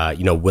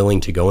 willing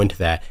to go into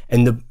that.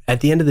 And at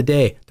the end of the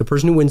day, the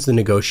person who wins the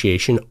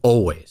negotiation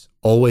always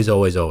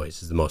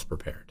is the most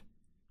prepared.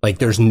 Like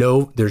there's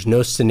no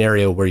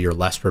scenario where you're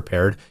less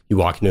prepared. You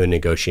walk into a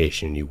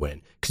negotiation and you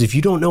win. Because if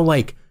you don't know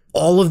like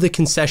all of the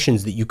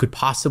concessions that you could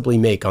possibly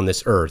make on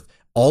this earth,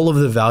 all of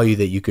the value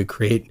that you could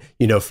create,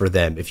 for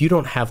them, if you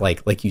don't have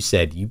like you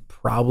said, you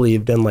probably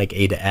have done like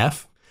A to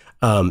F.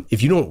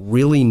 If you don't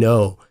really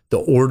know the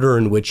order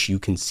in which you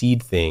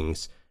concede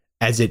things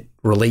as it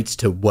relates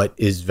to what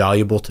is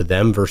valuable to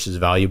them versus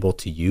valuable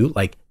to you,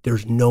 like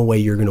there's no way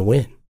you're going to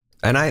win.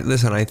 And I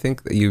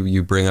think that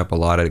you bring up a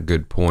lot of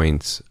good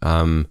points.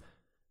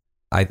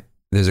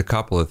 There's a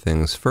couple of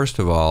things. First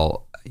of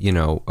all,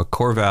 a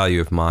core value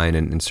of mine,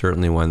 and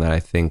certainly one that I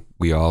think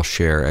we all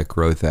share at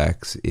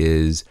GrowthX,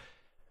 is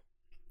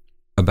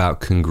about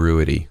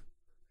congruity.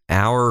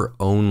 Our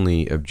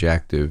only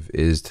objective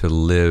is to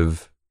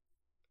live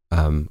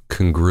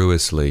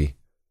congruously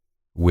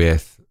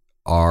with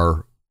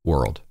our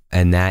world.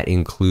 And that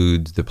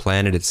includes the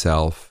planet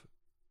itself,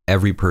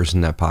 every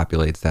person that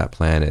populates that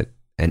planet,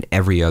 and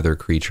every other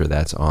creature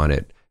that's on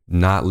it.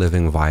 not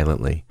living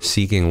violently,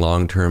 seeking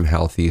long-term,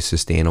 healthy,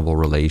 sustainable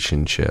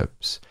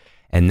relationships.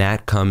 And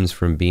that comes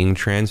from being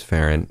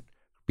transparent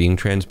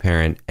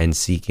and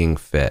seeking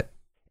fit.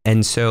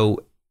 And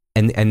so,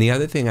 and the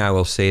other thing I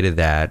will say to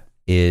that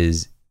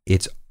is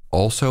it's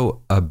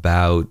also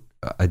about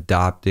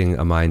adopting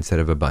a mindset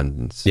of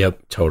abundance.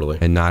 Yep, totally.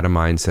 And not a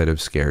mindset of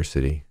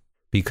scarcity.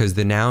 Because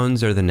the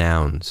nouns are the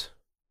nouns.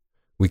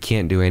 We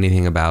can't do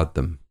anything about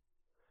them.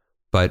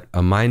 But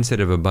a mindset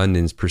of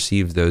abundance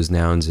perceives those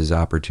nouns as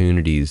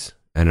opportunities,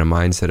 and a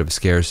mindset of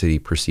scarcity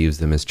perceives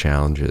them as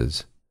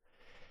challenges.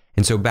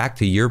 And so back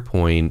to your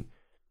point,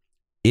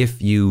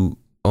 if you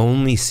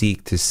only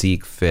seek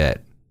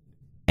fit,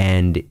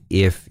 and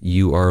if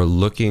you are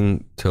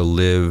looking to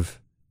live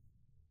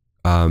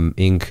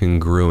in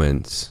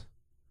congruence,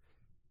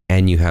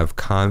 and you have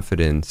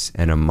confidence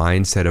and a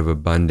mindset of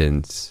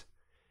abundance,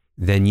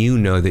 then you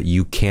know that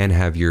you can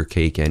have your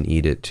cake and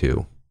eat it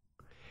too.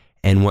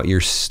 And what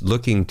you're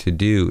looking to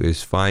do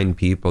is find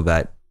people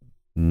that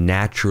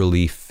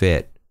naturally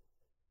fit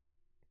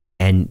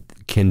and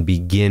can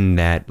begin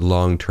that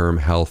long-term,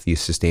 healthy,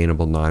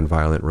 sustainable,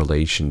 nonviolent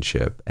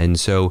relationship. And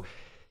so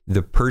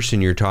the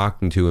person you're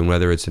talking to, and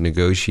whether it's a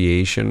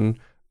negotiation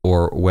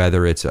or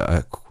whether it's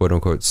a quote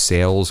unquote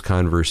sales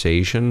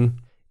conversation,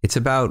 it's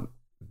about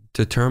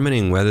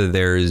determining whether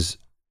there's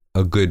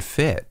a good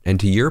fit. And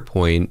to your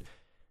point,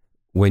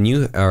 when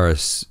you are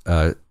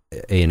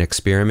an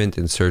experiment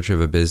in search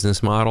of a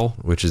business model,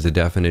 which is the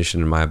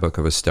definition in my book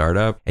of a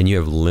startup, and you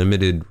have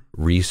limited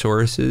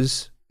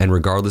resources, and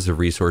regardless of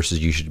resources,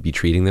 you should be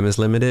treating them as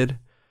limited.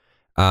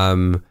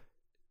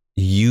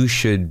 You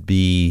should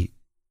be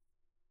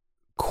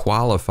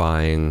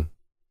qualifying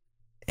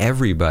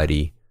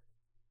everybody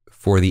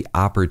for the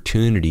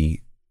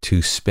opportunity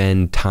to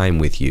spend time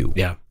with you.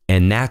 Yeah.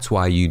 And that's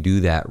why you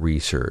do that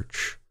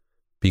research,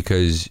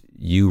 because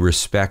you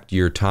respect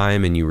your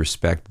time and you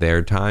respect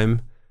their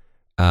time.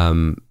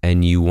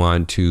 And you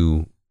want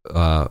to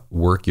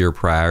work your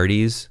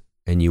priorities,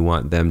 and you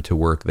want them to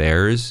work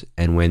theirs.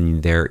 And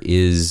when there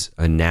is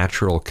a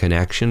natural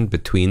connection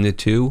between the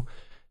two,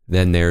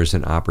 then there's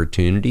an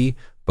opportunity.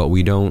 But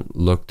we don't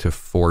look to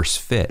force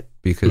fit,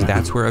 because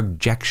that's where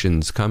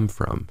objections come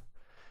from,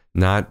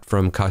 not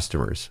from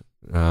customers.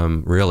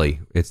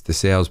 Really, it's the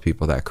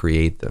salespeople that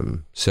create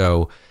them.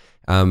 So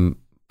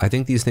I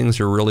think these things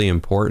are really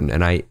important.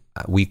 And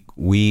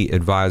we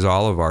advise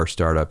all of our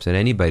startups and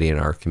anybody in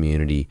our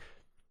community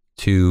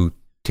to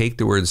take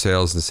the word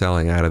sales and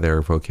selling out of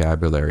their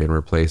vocabulary and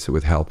replace it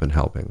with help and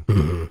helping.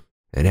 Mm-hmm.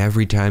 And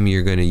every time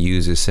you're going to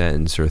use a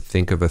sentence or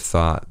think of a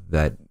thought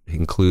that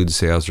includes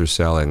sales or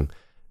selling,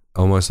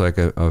 almost like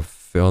a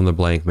fill in the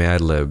blank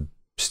Mad Lib,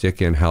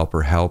 stick in help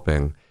or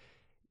helping.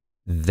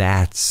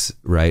 That's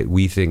right.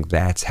 We think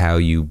that's how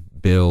you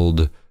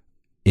build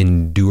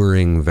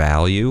enduring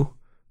value,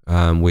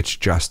 which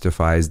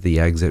justifies the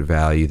exit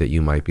value that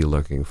you might be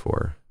looking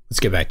for.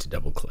 Let's get back to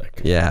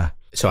DoubleClick. Yeah.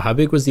 So how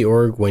big was the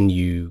org when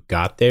you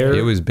got there?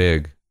 It was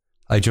big.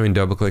 I joined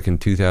DoubleClick in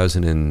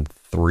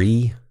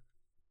 2003,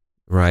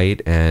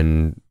 right?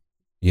 And,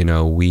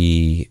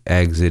 we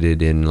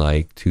exited in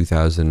like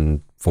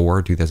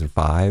 2004,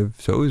 2005.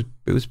 So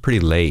it was pretty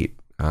late.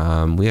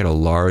 We had a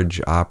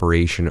large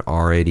operation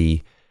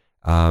already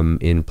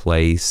in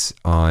place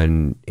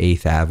on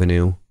 8th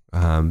Avenue.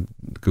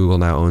 Google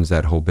now owns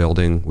that whole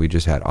building. We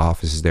just had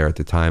offices there at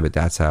the time, but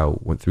that's how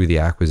went through the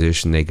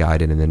acquisition. They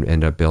got in and then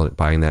ended up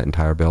buying that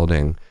entire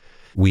building.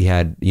 We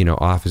had,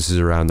 offices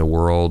around the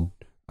world.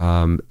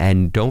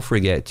 And don't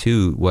forget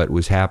too, what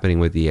was happening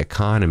with the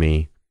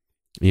economy,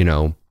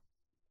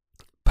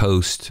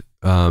 post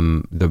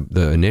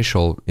the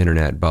initial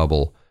internet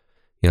bubble.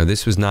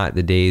 This was not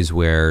the days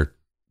where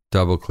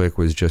DoubleClick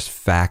was just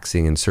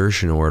faxing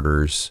insertion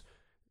orders.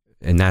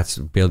 And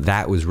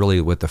that was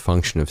really what the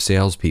function of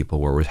salespeople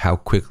were, was how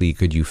quickly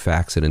could you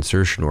fax an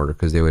insertion order,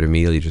 because they would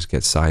immediately just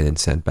get signed and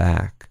sent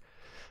back.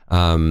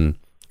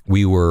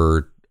 We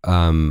were,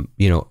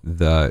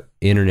 the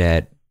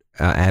internet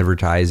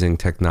advertising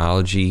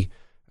technology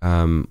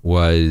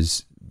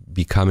was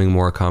becoming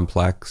more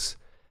complex.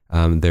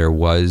 There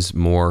was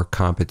more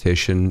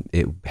competition.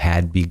 It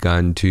had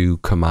begun to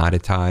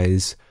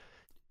commoditize.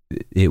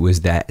 It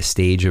was that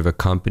stage of a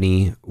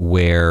company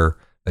where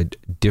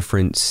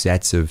different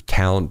sets of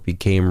talent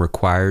became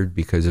required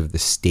because of the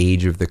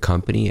stage of the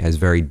company, as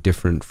very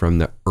different from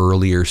the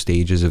earlier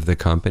stages of the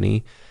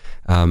company.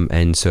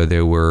 And so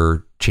there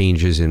were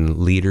changes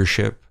in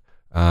leadership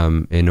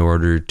in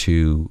order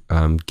to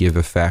give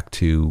effect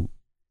to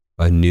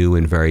a new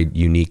and very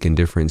unique and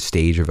different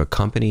stage of a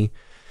company.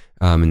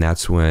 And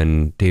that's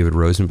when David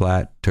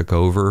Rosenblatt took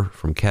over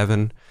from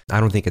Kevin.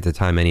 I don't think at the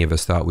time any of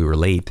us thought we were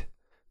late,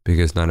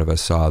 because none of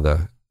us saw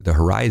the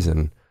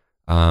horizon.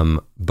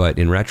 But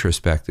in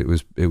retrospect, it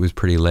was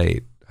pretty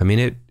late. I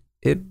mean,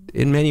 it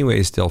in many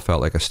ways still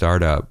felt like a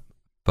startup,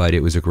 but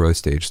it was a growth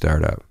stage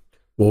startup.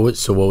 What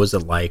was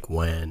it like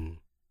when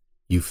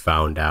you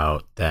found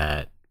out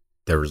that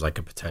there was like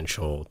a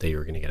potential that you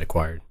were going to get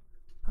acquired?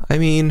 I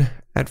mean,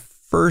 at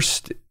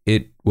first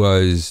it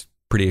was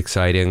pretty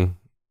exciting,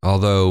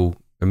 although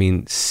I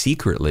mean,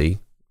 secretly,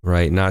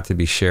 right, not to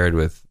be shared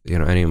with,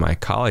 any of my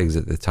colleagues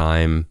at the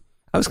time,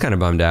 I was kind of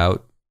bummed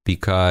out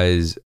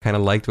because I kind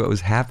of liked what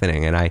was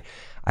happening. And I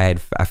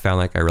found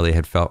like I really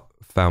had found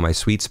my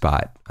sweet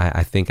spot.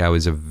 I think I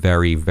was a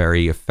very,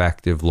 very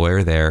effective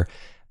lawyer there.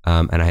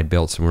 And I had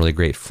built some really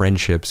great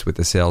friendships with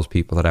the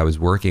salespeople that I was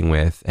working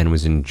with and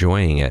was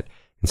enjoying it.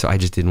 And so I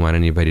just didn't want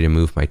anybody to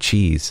move my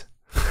cheese.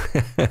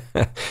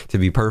 To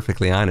be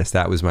perfectly honest,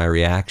 that was my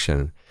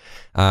reaction.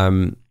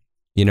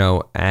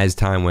 As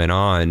time went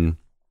on,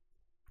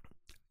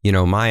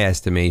 my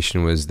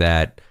estimation was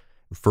that,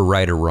 for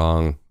right or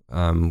wrong,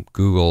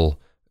 Google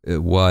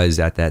was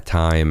at that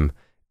time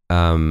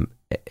an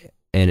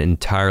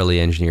entirely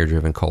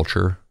engineer-driven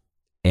culture,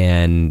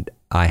 and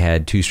I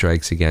had two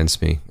strikes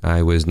against me.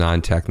 I was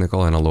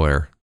non-technical and a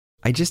lawyer.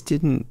 I just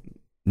didn't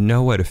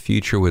know what a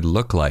future would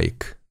look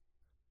like.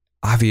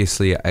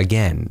 Obviously,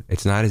 again,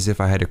 it's not as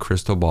if I had a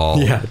crystal ball.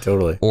 Yeah,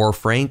 totally. Or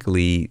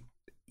frankly,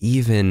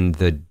 even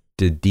the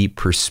deep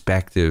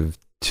perspective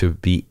to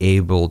be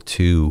able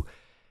to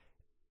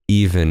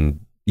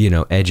even,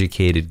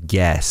 educated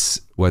guess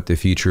what the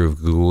future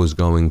of Google is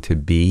going to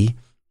be.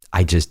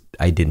 I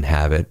didn't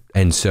have it.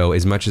 And so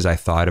as much as I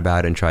thought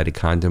about it and tried to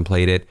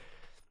contemplate it,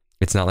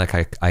 it's not like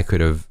I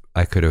could have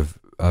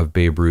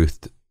Babe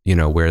Ruth,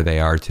 where they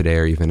are today,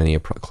 or even any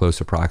close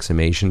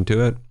approximation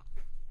to it.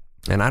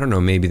 And I don't know,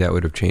 maybe that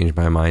would have changed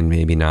my mind,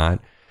 maybe not.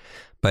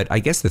 But I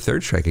guess the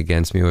third strike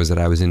against me was that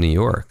I was in New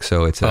York.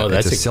 So it's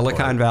a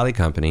Silicon Valley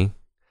company.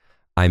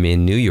 I'm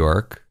in New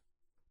York.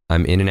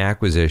 I'm in an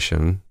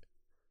acquisition.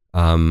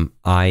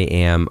 I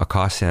am a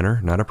cost center,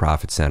 not a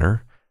profit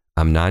center.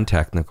 I'm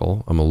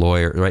non-technical. I'm a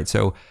lawyer, right?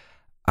 So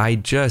I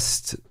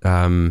just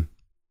said,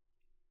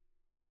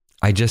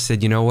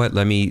 you know what?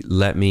 Let me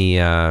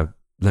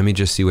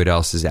just see what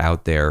else is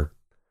out there,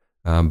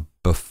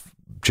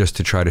 just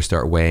to try to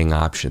start weighing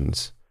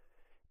options.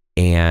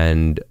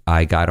 And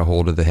I got a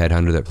hold of the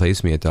headhunter that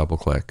placed me at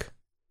DoubleClick,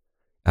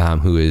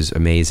 who is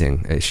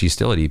amazing. She's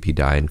still at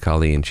EPDI,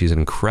 Colleen. She's an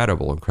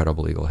incredible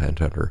legal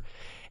headhunter.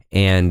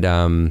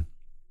 And,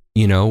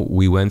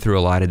 we went through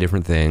a lot of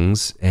different thing.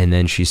 And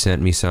then she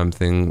sent me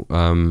something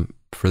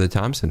for the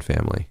Thompson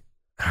family.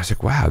 And I was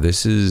like, wow,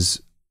 this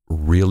is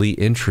really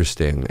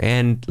interesting.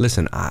 And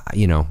listen,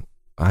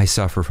 I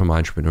suffer from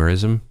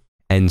entrepreneurism.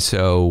 And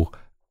so,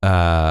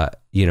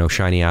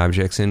 shiny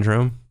object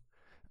syndrome.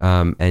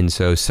 And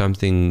so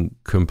something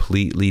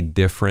completely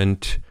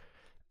different,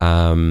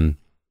 a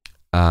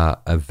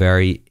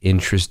very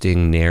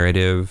interesting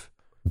narrative,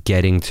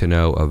 getting to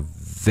know a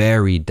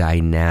very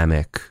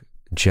dynamic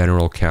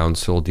general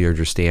counsel,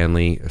 Deirdre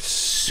Stanley, a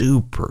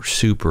super,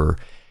 super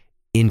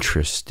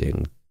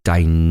interesting,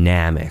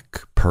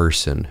 dynamic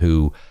person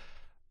who,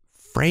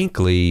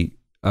 frankly,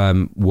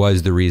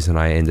 was the reason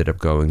I ended up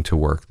going to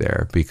work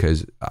there,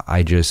 because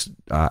I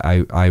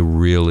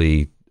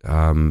really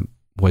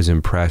was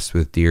impressed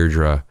with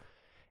Deirdre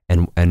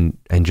and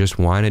just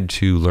wanted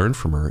to learn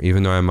from her,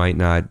 even though I might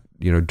not,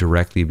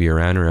 directly be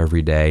around her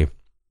every day.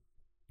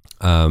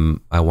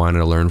 I wanted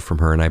to learn from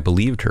her, and I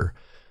believed her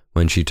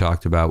when she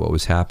talked about what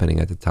was happening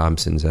at the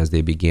Thompsons as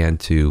they began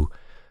to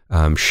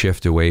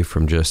shift away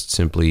from just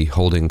simply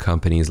holding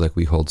companies like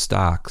we hold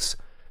stocks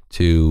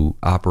to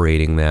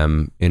operating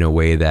them in a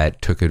way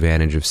that took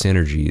advantage of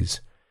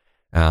synergies.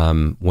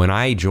 When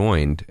I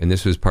joined, and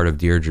this was part of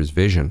Deirdre's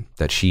vision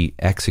that she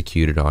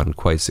executed on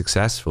quite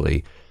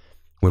successfully,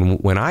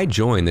 when I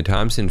joined the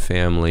Thompson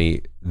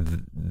family,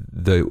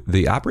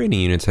 the operating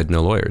units had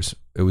no lawyers.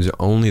 It was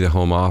only the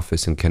home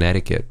office in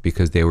Connecticut,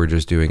 because they were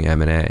just doing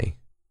M&A.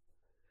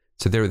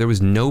 So there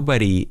was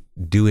nobody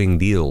doing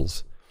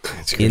deals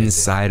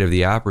inside of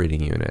the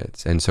operating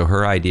units. And so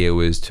her idea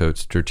was to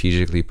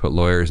strategically put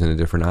lawyers into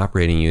different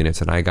operating units.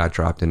 And I got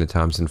dropped into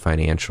Thompson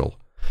Financial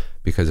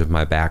because of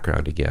my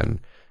background again.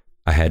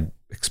 I had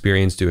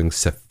experience doing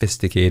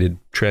sophisticated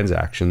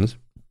transactions.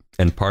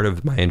 And part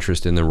of my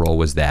interest in the role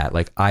was that,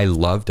 like, I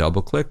love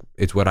DoubleClick.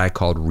 It's what I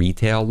called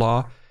retail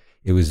law.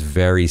 It was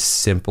very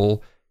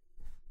simple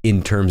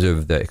in terms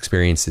of the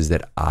experiences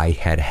that I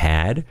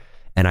had.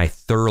 And I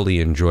thoroughly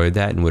enjoyed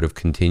that and would have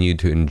continued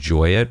to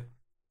enjoy it.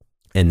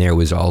 And there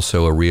was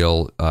also a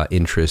real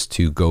interest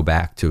to go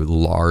back to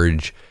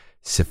large,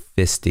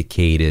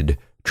 sophisticated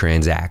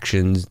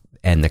transactions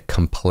and the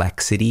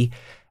complexity.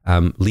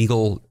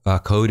 Legal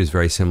code is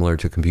very similar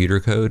to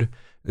computer code.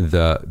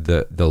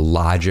 The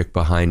logic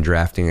behind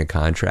drafting a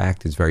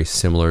contract is very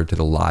similar to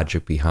the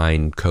logic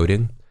behind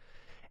coding.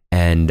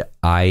 And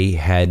I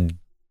had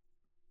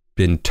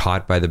been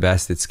taught by the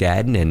best at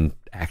Skadden and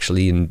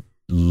actually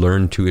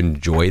learned to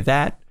enjoy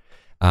that.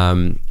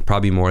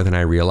 Probably more than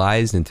I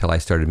realized until I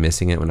started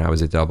missing it when I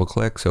was at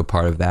DoubleClick. So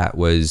part of that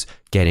was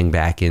getting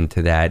back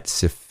into that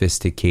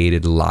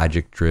sophisticated,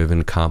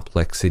 logic-driven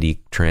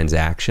complexity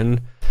transaction.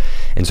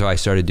 And so I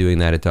started doing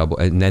that at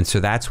and then so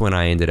that's when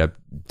I ended up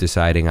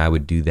deciding I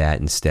would do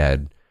that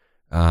instead,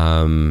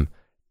 and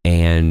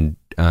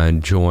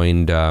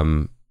joined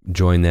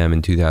them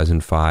in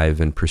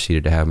 2005 and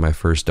proceeded to have my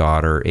first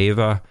daughter,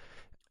 Ava,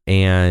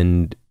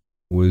 and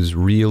was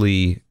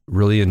really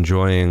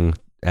enjoying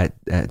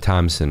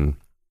Thomson,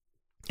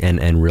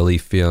 and really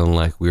feeling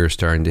like we were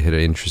starting to hit an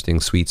interesting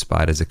sweet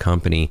spot as a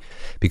company.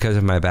 Because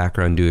of my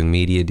background doing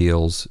media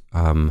deals,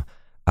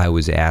 I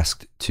was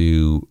asked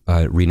to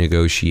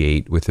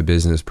renegotiate with a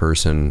business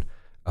person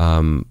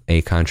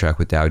a contract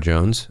with Dow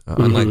Jones.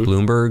 Unlike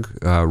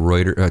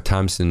Bloomberg,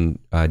 Thomson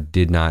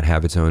did not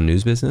have its own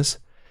news business.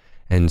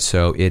 And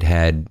so it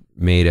had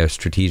made a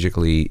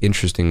strategically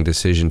interesting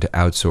decision to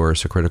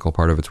outsource a critical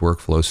part of its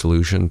workflow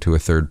solution to a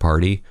third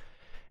party.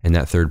 And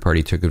that third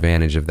party took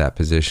advantage of that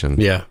position.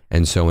 Yeah.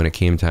 And so when it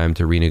came time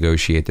to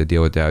renegotiate the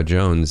deal with Dow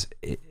Jones,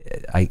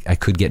 I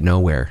could get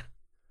nowhere.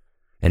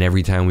 And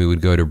every time we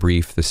would go to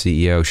brief the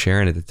CEO,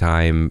 Sharon at the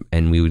time,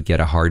 and we would get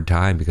a hard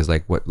time because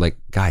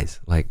guys,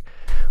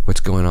 what's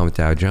going on with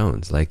Dow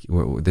Jones?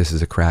 This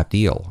is a crap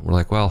deal. We're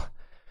like, well,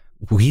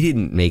 we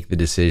didn't make the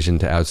decision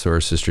to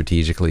outsource a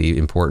strategically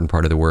important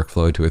part of the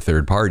workflow to a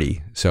third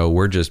party. So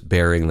we're just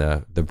bearing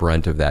the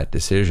brunt of that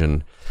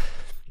decision.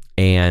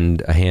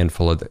 And a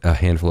handful of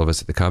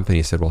us at the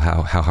company said, well,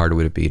 how hard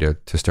would it be to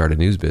start a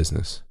news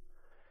business?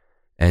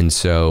 And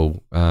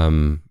so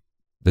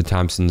the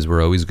Thomsons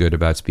were always good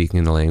about speaking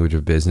in the language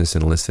of business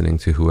and listening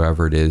to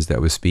whoever it is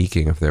that was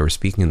speaking, if they were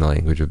speaking in the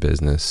language of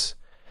business.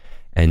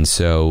 And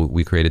so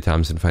we created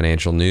Thomson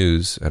Financial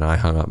News, and I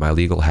hung up my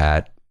legal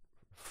hat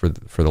for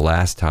the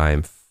last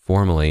time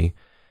formally,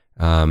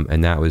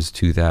 and that was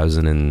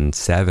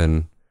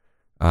 2007.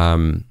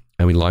 And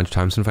we launched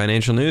Thomson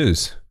Financial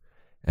News,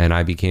 and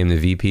I became the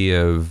VP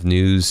of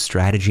News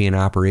Strategy and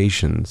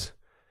Operations,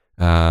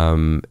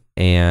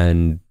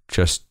 and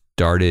just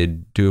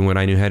started doing what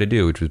I knew how to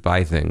do, which was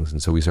buy things.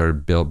 And so we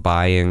started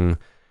buying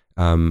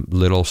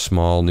little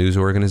small news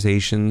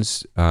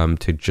organizations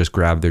to just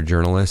grab their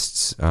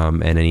journalists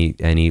and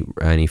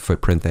any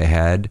footprint they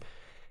had,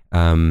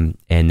 and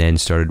then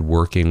started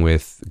working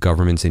with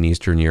governments in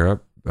Eastern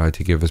Europe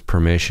to give us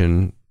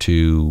permission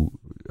to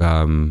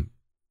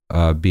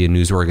be a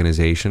news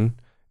organization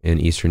in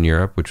Eastern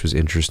Europe, which was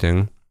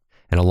interesting.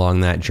 And along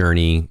that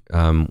journey,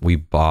 we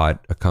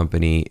bought a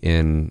company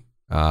in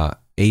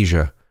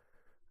Asia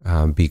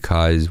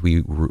because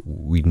we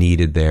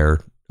needed their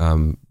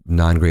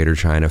non-Greater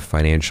China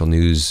financial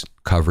news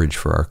coverage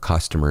for our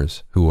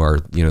customers, who are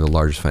the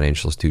largest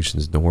financial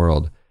institutions in the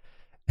world.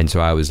 And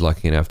so I was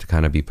lucky enough to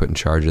kind of be put in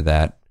charge of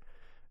that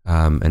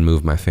and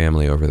move my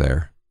family over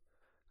there.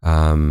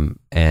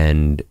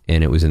 And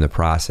it was in the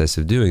process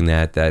of doing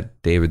that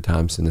David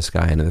Thomson, this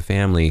guy in the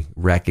family,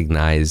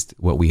 recognized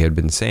what we had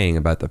been saying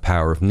about the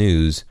power of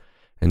news.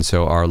 And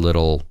so our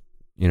little,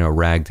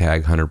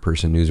 ragtag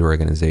 100-person news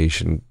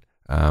organization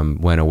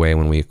went away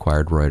when we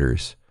acquired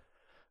Reuters.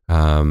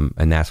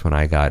 And that's when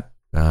I got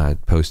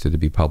posted to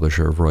be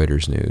publisher of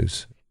Reuters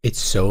News. It's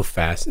so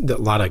fast. A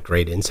lot of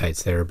great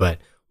insights there. But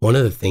one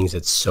of the things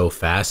that's so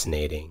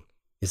fascinating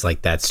is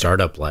that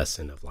startup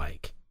lesson of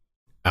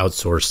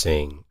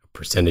outsourcing a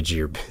percentage of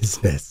your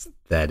business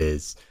that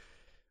is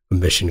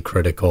mission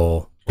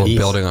critical. Or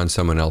building on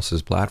someone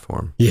else's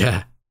platform.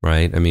 Yeah.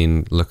 Right? I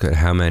mean, look at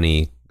how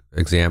many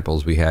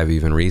examples we have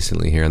even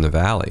recently here in the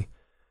Valley.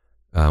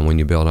 When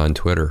you build on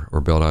Twitter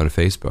or build on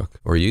Facebook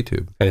or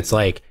YouTube. And it's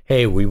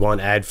hey, we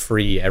want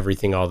ad-free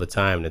everything all the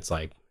time. And it's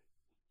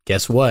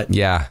guess what?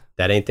 Yeah.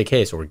 That ain't the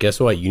case. Or guess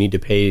what? You need to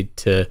pay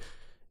to,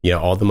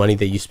 all the money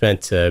that you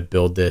spent to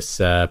build this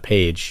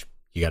page.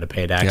 You got to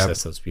pay to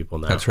access those people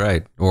now. That's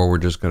right. Or we're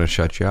just going to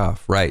shut you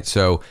off. Right.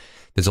 So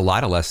there's a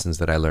lot of lessons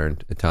that I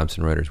learned at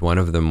Thomson Reuters. One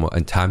of them,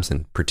 and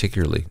Thomson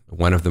particularly,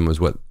 one of them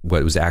was what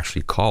was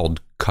actually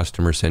called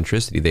customer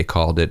centricity. They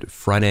called it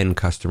front-end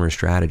customer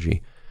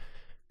strategy.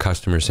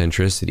 Customer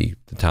centricity.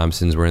 The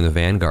Thomsons were in the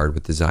vanguard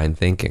with design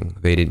thinking.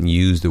 They didn't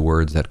use the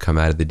words that come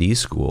out of the D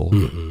school,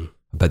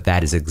 but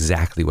that is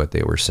exactly what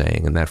they were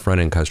saying. And that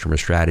front-end customer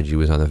strategy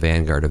was on the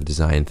vanguard of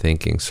design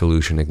thinking,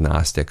 solution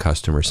agnostic,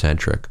 customer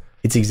centric.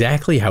 It's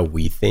exactly how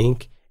we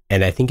think.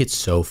 And I think it's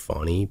so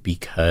funny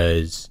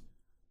because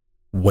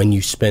when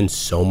you spend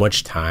so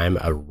much time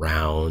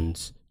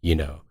around,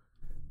 the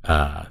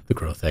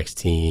GrowthX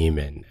team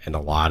and a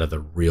lot of the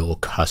real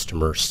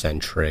customer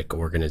centric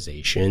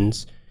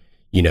organizations,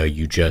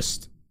 you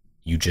just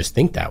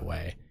think that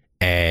way,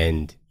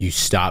 and you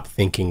stop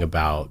thinking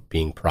about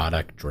being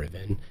product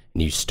driven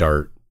and you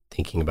start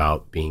thinking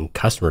about being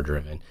customer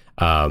driven.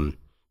 One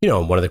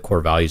of the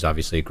core values,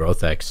 obviously, at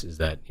GrowthX is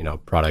that,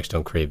 products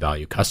don't create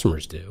value,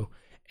 customers do.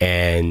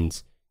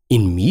 And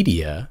in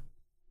media,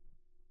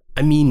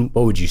 I mean,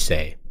 what would you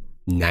say?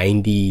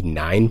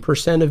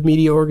 99% of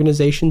media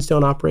organizations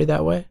don't operate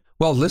that way?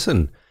 Well,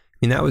 listen,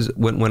 that was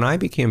when I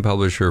became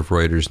publisher of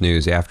Reuters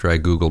News, after I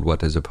Googled what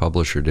does a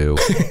publisher do,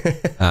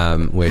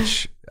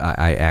 which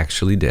I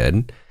actually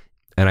did,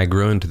 and I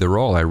grew into the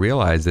role. I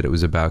realized that it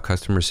was about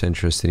customer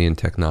centricity and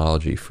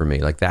technology for me.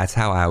 That's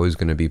how I was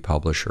going to be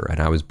publisher. And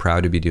I was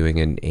proud to be doing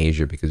it in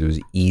Asia because it was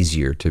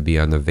easier to be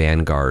on the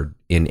vanguard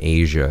in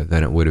Asia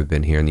than it would have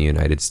been here in the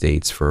United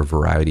States for a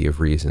variety of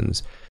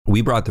reasons.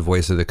 We brought the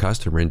voice of the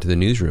customer into the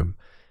newsroom.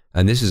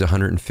 And this is a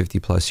 150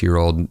 plus year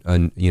old,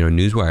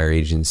 newswire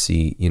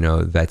agency,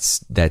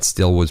 that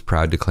still was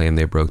proud to claim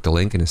they broke the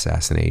Lincoln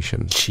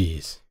assassination.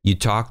 Jeez. You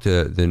talk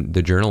to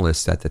the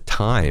journalists at the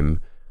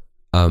time,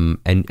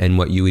 and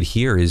what you would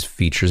hear is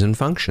features and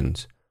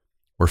functions.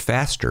 We're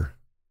faster.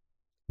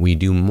 We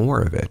do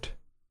more of it,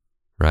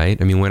 right?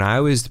 I mean, when I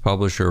was the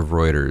publisher of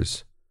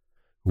Reuters,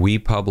 we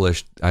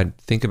published, I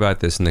think about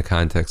this in the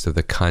context of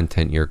the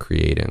content you're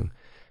creating.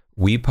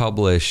 We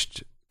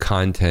published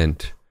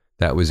content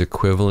that was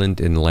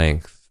equivalent in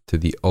length to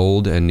the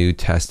Old and New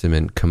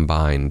Testament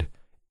combined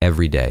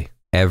every day,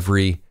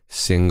 every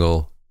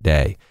single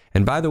day.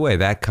 And by the way,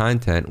 that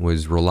content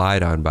was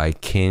relied on by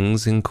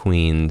kings and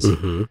queens,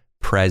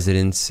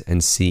 presidents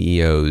and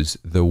CEOs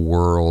the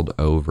world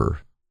over,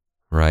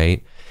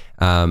 right?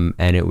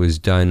 And it was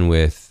done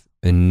with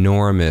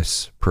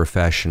enormous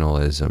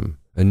professionalism.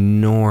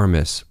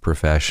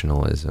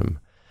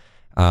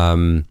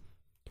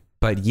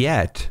 But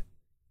yet,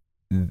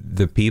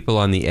 the people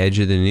on the edge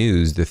of the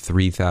news, the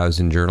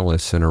 3,000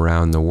 journalists and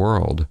around the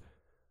world,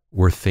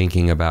 were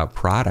thinking about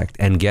product.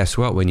 And guess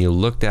what? When you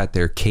looked at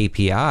their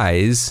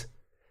KPIs,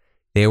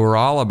 they were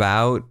all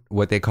about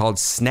what they called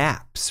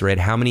snaps, right?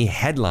 How many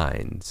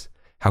headlines?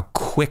 How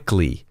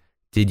quickly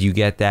did you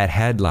get that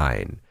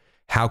headline?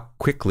 How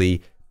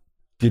quickly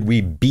did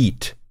we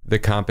beat the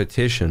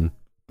competition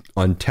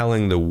on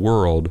telling the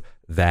world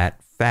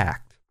that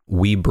fact?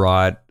 We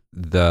brought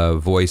the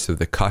voice of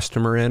the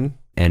customer in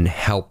and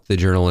helped the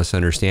journalists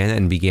understand that,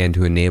 and began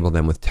to enable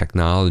them with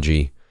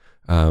technology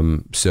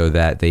so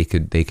that they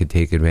could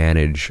take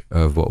advantage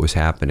of what was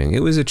happening.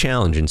 It was a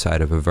challenge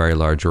inside of a very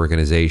large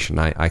organization.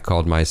 I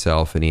called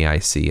myself an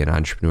EIC, an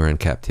entrepreneur in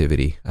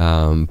captivity.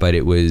 But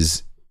it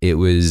was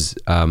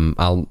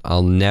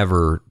I'll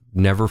never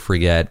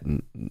forget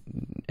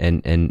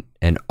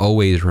and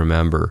always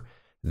remember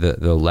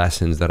the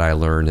lessons that I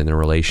learned and the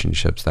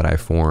relationships that I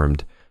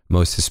formed,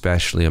 most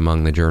especially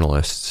among the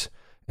journalists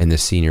and the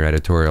senior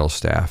editorial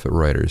staff at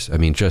Reuters. I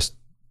mean, just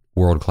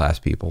world-class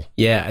people.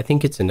 Yeah, I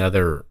think it's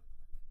another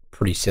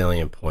pretty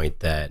salient point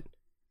that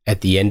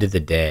at the end of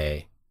the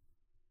day,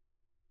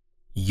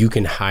 you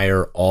can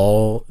hire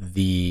all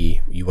the,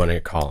 you want to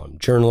call them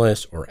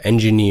journalists or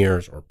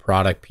engineers or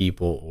product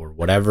people or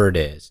whatever it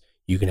is.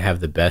 You can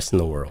have the best in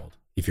the world.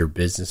 If your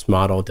business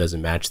model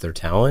doesn't match their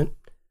talent,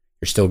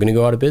 you're still going to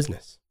go out of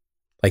business.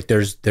 Like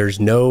there's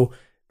no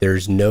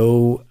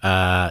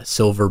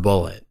silver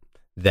bullet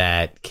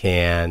that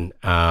can,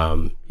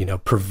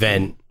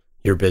 prevent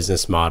your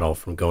business model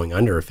from going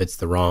under if it's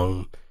the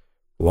wrong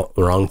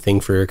thing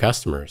for your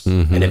customers.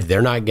 And if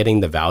they're not getting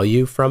the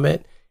value from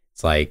it,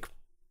 it's like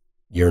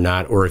you're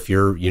not, or if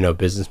your,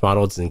 business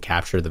model doesn't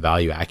capture the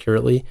value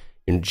accurately,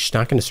 you're just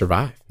not going to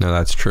survive. No,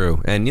 that's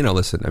true. And,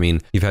 listen, I mean,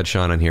 you've had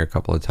Sean on here a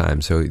couple of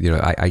times, so,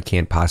 I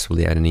can't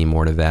possibly add any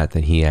more to that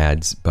than he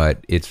adds,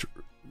 but it's,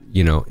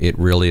 it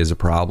really is a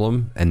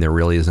problem, and there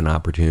really is an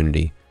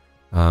opportunity.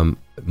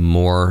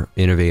 More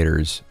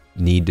innovators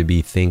need to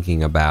be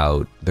thinking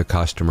about the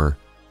customer,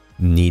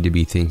 need to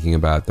be thinking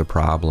about the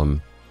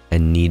problem,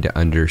 and need to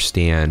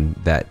understand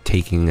that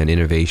taking an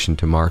innovation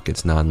to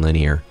market's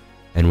nonlinear.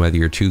 And whether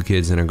you're two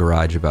kids in a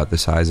garage about the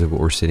size of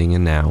what we're sitting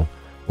in now,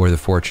 or the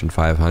Fortune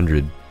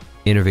 500,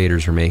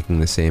 innovators are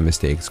making the same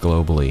mistakes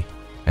globally,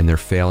 and they're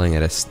failing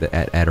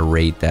at a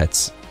rate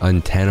that's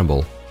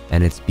untenable.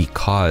 And it's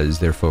because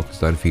they're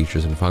focused on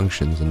features and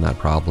functions and not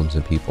problems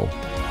and people.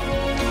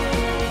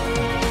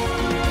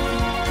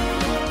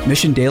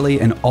 Mission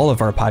Daily and all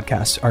of our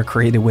podcasts are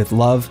created with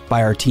love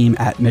by our team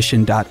at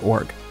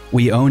mission.org.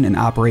 We own and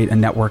operate a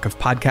network of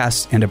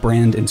podcasts and a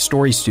brand and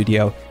story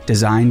studio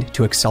designed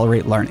to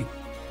accelerate learning.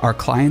 Our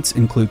clients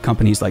include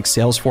companies like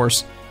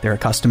Salesforce, they're a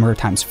customer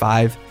times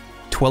 5,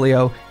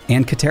 Twilio,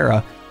 and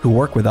Katera, who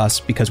work with us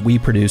because we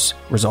produce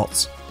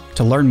results.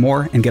 To learn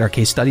more and get our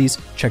case studies,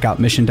 check out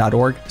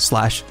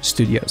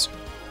mission.org/studios.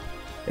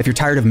 If you're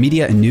tired of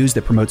media and news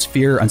that promotes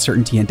fear,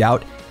 uncertainty, and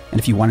doubt, and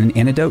if you want an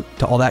antidote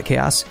to all that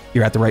chaos,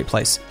 you're at the right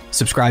place.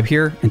 Subscribe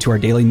here and to our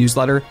daily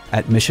newsletter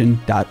at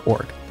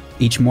mission.org.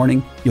 Each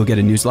morning, you'll get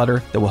a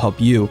newsletter that will help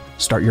you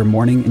start your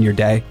morning and your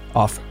day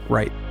off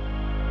right.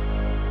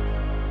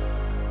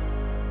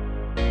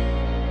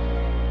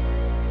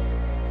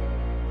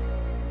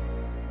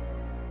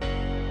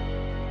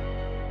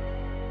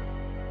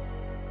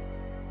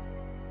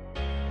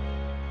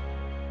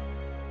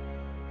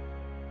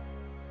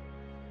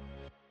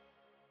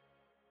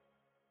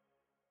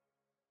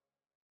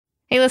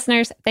 Hey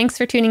listeners, thanks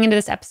for tuning into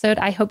this episode.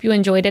 I hope you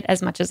enjoyed it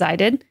as much as I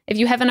did. If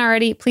you haven't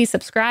already, please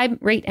subscribe,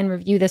 rate, and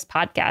review this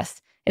podcast.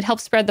 It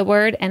helps spread the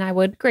word, and I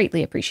would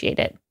greatly appreciate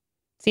it.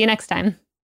 See you next time.